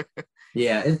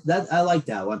 I like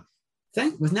that one.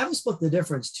 With Never Split the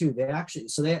Difference too,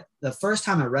 the first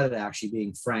time I read it, actually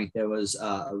being frank, there was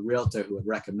a realtor who had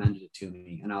recommended it to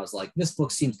me, and I was like, this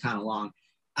book seems kind of long.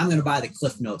 I'm going to buy the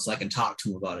Cliff Notes so I can talk to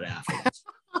him about it afterwards.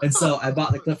 And so I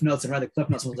bought the Cliff Notes and read the Cliff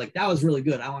Notes and was like, that was really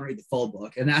good. I want to read the full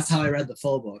book. And that's how I read the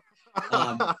full book.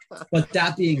 But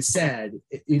that being said,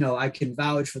 you know, I can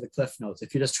vouch for the Cliff Notes.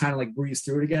 If you're just trying to like breeze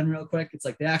through it again real quick, it's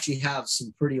like they actually have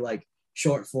some pretty like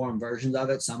short form versions of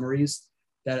it, summaries,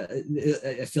 that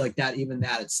I feel like that even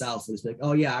that itself is like,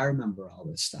 oh yeah, I remember all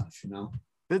this stuff, you know?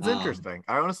 That's interesting.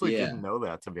 I honestly Yeah. didn't know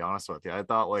that, to be honest with you. I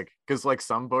thought like, because like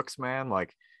some books, man,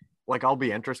 like I'll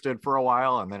be interested for a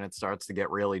while and then it starts to get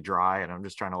really dry and I'm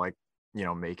just trying to like,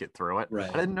 make it through it. Right.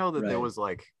 I didn't know that there Right. was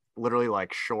like literally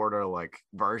like shorter like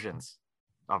versions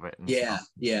of it and Yeah. stuff.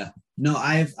 Yeah. No,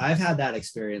 I've had that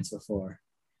experience before.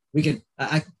 We can,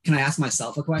 can I ask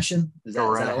myself a question? Go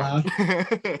Is right that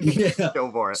ahead. allowed? Yeah. Go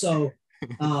for it. So,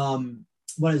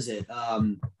 what is it?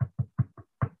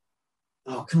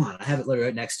 Oh, come on. I have it literally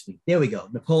right next to me. There we go.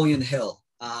 Napoleon Hill,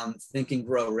 Think and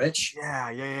Grow Rich.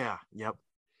 Yeah. Yep.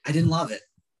 I didn't love it.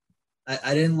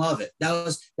 I didn't love it. That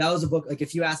was a book. Like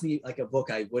if you ask me like a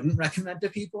book I wouldn't recommend to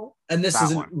people, and this That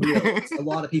isn't one. real. A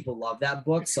lot of people love that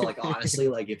book. So like honestly,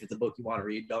 like if it's a book you want to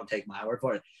read, don't take my word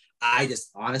for it. I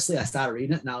started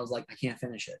reading it and I was like, I can't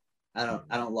finish it. I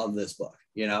don't love this book,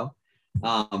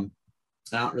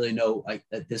 I don't really know like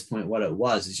at this point what it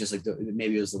was. It's just like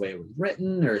maybe it was the way it was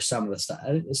written or some of the stuff.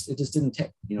 It just didn't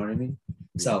take. You know what I mean?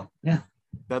 So yeah.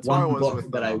 That's one why I was book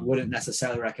with that I wouldn't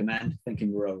necessarily recommend. Think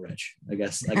and Grow Rich. I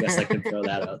guess I can throw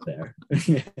that out there.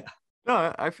 Yeah.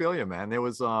 No, I feel you, man. There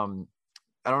was I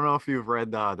don't know if you've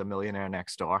read The Millionaire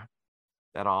Next Door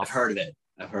at all. I've heard of it.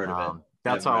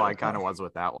 That's how I kind of was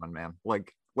with that one, man.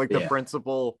 Like the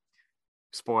principal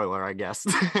spoiler, I guess,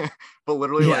 but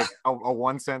literally like a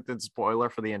one sentence spoiler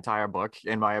for the entire book,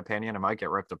 in my opinion. It might get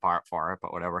ripped apart for it,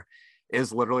 but whatever.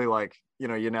 Is literally like,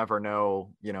 you never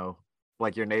know,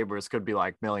 like your neighbors could be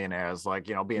like millionaires, like,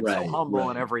 being so humble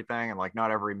and everything. And like, not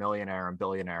every millionaire and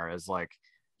billionaire is like,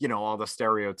 all the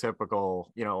stereotypical,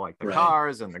 like the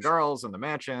cars and the girls and the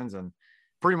mansions and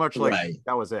pretty much like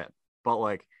that was it. But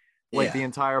like the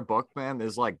entire book, man,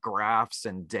 there's like graphs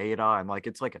and data and like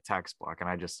it's like a textbook, and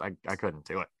I couldn't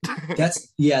do it.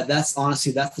 That's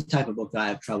honestly the type of book that I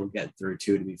have trouble getting through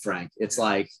too, to be frank. It's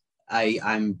like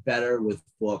I'm better with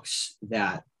books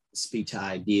that speak to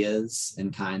ideas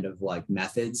and kind of like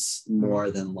methods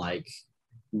more than like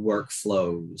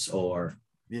workflows. Or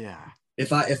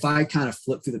if I kind of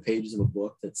flip through the pages of a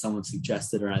book that someone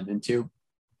suggested or I'm into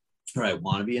or I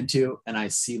want to be into, and I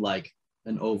see like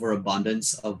an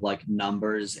overabundance of like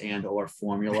numbers and or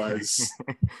formulas,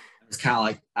 it's kind of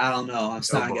like, I don't know, I'm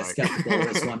starting to get skeptical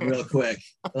of this one real quick.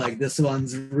 Like this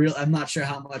one's real. I'm not sure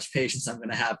how much patience I'm going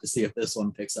to have to see if this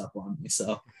one picks up on me.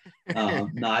 So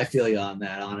no, I feel you on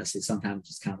that. Honestly, sometimes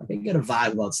just kind of like I get a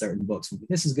vibe about certain books.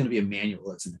 This is going to be a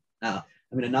manual, isn't it? I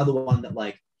mean, another one that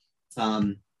like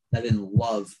I didn't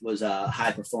love was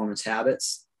High Performance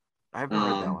Habits. I haven't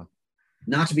read that one.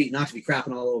 Not to be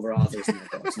crapping all over authors in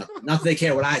their books. Not that they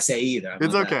care what I say either.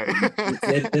 It's okay.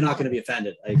 They're not going to be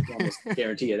offended. I can almost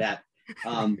guarantee you that.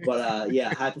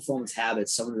 High Performance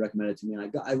Habits. Someone recommended it to me,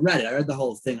 and I read it. I read the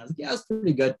whole thing. I was like, yeah, it's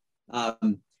pretty good. But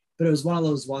it was one of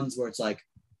those ones where it's like,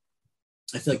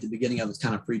 I feel like the beginning of it's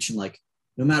kind of preaching like,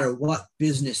 no matter what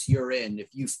business you're in, if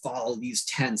you follow these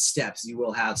 10 steps, you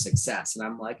will have success. And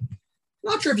I'm like,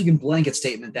 I'm not sure if you can blanket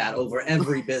statement that over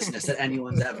every business that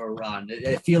anyone's ever run.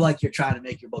 I feel like you're trying to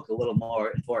make your book a little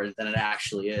more important than it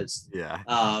actually is. Yeah.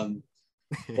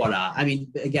 I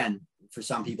mean, again, for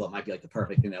some people, it might be like the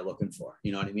perfect thing they're looking for.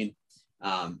 You know what I mean?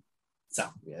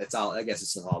 It's all. I guess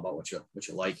it's all about what you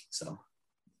like. So.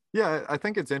 Yeah, I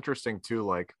think it's interesting too.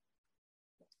 Like,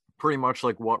 pretty much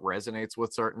like what resonates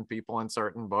with certain people in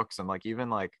certain books, and like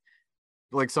even like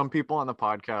some people on the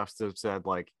podcast have said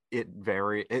like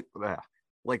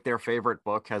like their favorite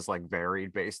book has like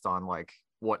varied based on like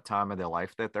what time of their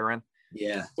life that they're in.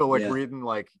 Yeah. So like reading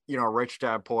like, Rich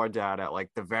Dad Poor Dad at like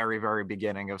the very, very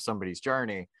beginning of somebody's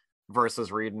journey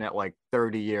versus reading it like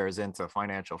 30 years into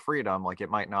financial freedom, like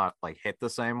it might not like hit the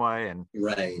same way. And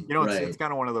it's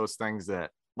kind of one of those things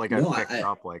that like I picked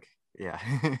up like, yeah.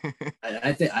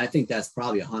 I think that's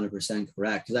probably 100%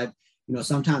 correct. Cause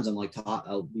sometimes I'm like,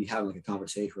 I'll be having like a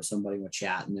conversation with somebody, with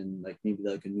chat, and then like maybe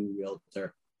like a new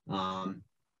realtor,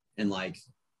 and like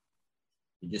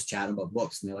you just chat about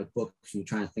books, and they're like books, and you're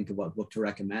trying to think of what book to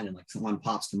recommend, and like someone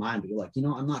pops to mind, but you're like,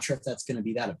 I'm not sure if that's going to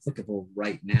be that applicable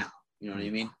right now. You know what I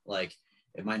mean? Like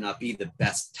it might not be the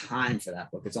best time for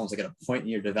that book. It's almost like at a point in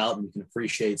your development, you can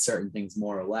appreciate certain things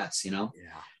more or less.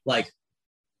 Like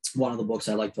one of the books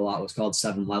I liked a lot was called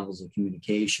 7 Levels of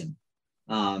Communication.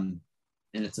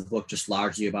 And it's a book just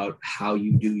largely about how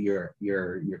you do your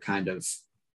kind of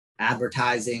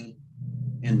advertising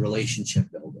and relationship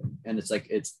building. And it's like,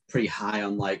 it's pretty high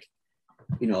on like,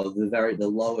 the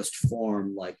lowest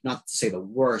form, like not to say the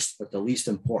worst, but the least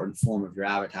important form of your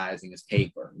advertising is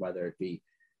paper, whether it be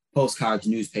postcards,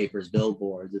 newspapers,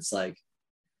 billboards. It's like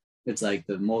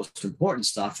the most important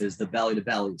stuff is the belly to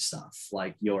belly stuff,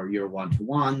 like your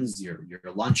one-to-ones, your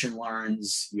lunch and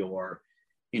learns,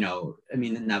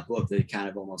 in that book, they kind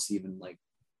of almost even like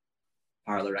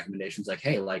are the recommendations like,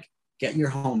 hey, like get your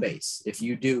home base. If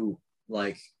you do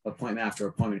like appointment after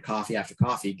appointment, coffee after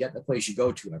coffee, get the place you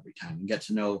go to every time and get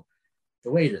to know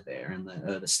the waiter there and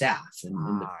the staff and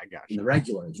the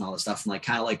regulars and all this stuff, and like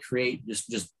kind of like create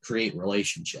just create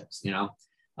relationships, you know.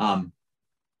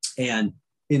 And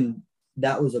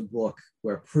that was a book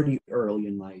where pretty early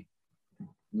in my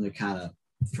kind of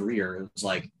career, it was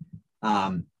like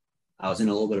I was in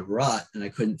a little bit of rut and I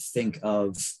couldn't think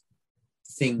of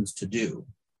things to do.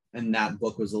 And that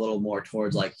book was a little more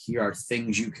towards like, here are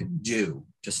things you can do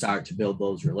to start to build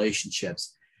those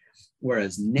relationships.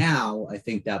 Whereas now I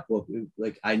think that book,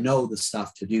 like I know the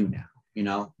stuff to do now, you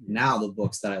know. Now the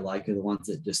books that I like are the ones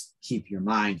that just keep your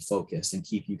mind focused and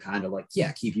keep you kind of like,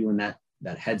 keep you in that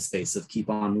headspace of keep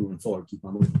on moving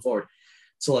forward.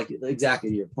 So like exactly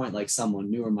to your point, like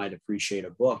someone newer might appreciate a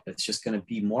book that's just going to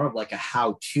be more of like a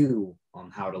how-to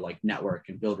on how to like network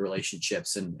and build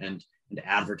relationships and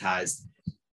advertise.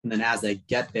 And then as they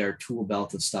get their tool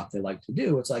belt of stuff they like to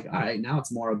do, it's like, all right, now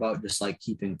it's more about just like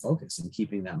keeping focus and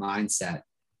keeping that mindset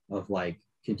of like,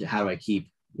 how do I keep,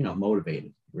 you know,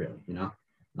 motivated really, you know?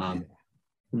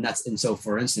 And so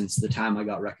for instance, the time I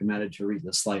got recommended to read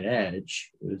The Slight Edge,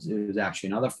 it was actually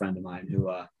another friend of mine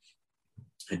who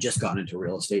had just gotten into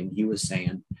real estate, and he was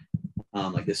saying,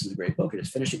 like, this is a great book. I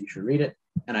just finished it. You should read it.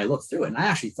 And I looked through it, and I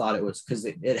actually thought it was because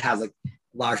it has like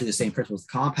largely the same principles,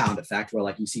 the compound effect, where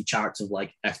like you see charts of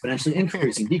like exponentially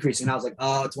increasing, decreasing. And I was like,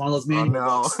 oh, it's one of those manual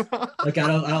books. Like I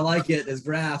don't like it. There's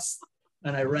graphs.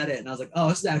 And I read it, and I was like, oh,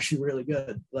 this is actually really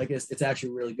good. Like it's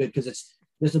actually really good because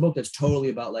it's a book that's totally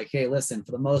about like, hey, listen,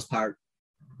 for the most part,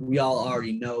 we all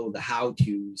already know the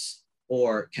how-tos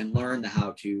or can learn the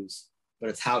how-tos, but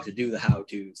it's how to do the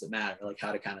how-tos that matter, like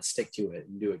how to kind of stick to it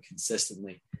and do it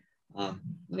consistently.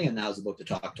 Again, that was a book that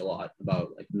talked a lot about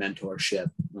like mentorship.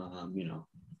 You know,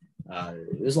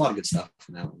 there's a lot of good stuff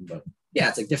from that one, but yeah,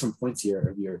 it's like different points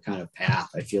of your kind of path.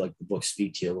 I feel like the books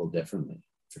speak to you a little differently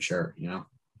for sure, you know?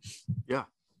 Yeah,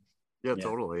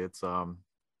 totally.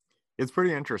 It's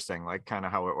pretty interesting, like kind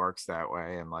of how it works that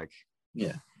way. And like,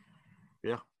 yeah.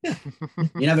 You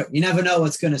never know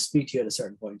what's going to speak to you at a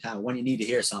certain point in time when you need to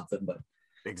hear something, but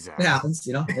exactly it happens,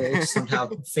 you know. It's somehow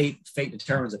fate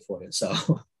determines it for you.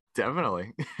 So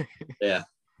definitely. Yeah.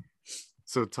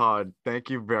 So Todd, thank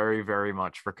you very, very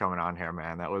much for coming on here,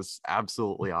 man. That was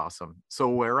absolutely awesome. So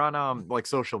where on like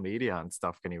social media and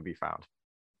stuff can you be found?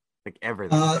 Like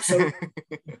everything. So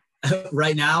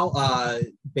right now,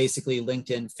 basically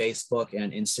LinkedIn, Facebook,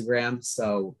 and Instagram.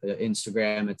 So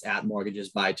Instagram, it's at mortgages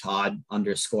by Todd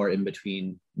 _ in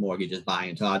between mortgages by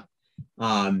and Todd.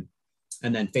 And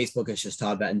then Facebook is just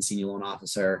Todd Bettinson, Senior Loan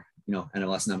Officer, you know,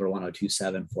 NMLS number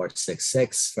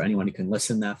 1027466 for anyone who can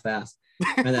listen that fast.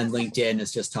 And then LinkedIn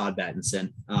is just Todd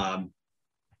Bettinson.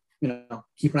 You know,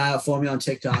 keep an eye out for me on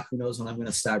TikTok. Who knows when I'm going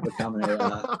to start becoming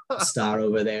a star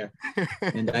over there.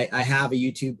 And I have a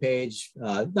YouTube page,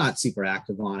 not super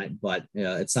active on it, but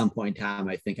at some point in time,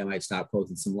 I think I might start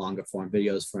posting some longer form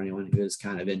videos for anyone who is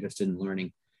kind of interested in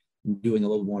learning and doing a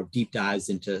little more deep dives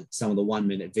into some of the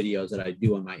 1-minute videos that I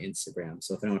do on my Instagram.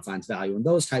 So if anyone finds value in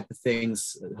those type of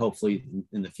things, hopefully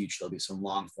in the future, there'll be some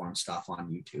long form stuff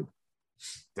on YouTube.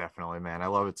 Definitely, man. I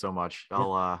love it so much.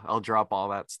 I'll drop all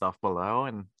that stuff below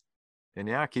and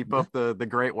yeah, keep up the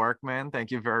great work, man.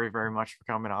 Thank you very, very much for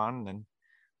coming on. And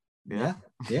yeah.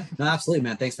 No, absolutely,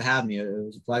 man. Thanks for having me. It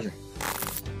was a pleasure.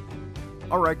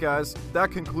 All right, guys,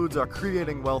 that concludes our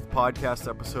Creating Wealth podcast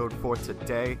episode for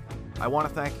today. I want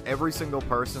to thank every single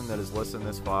person that has listened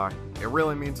this far. It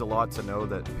really means a lot to know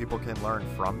that people can learn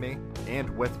from me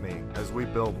and with me as we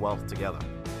build wealth together.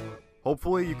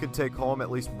 Hopefully you can take home at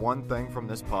least one thing from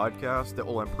this podcast that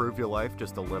will improve your life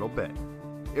just a little bit.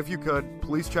 If you could,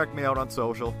 please check me out on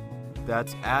social.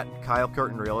 That's at Kyle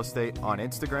Curtin Real Estate on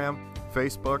Instagram,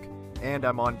 Facebook, and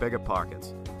I'm on Bigger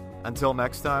Pockets. Until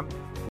next time,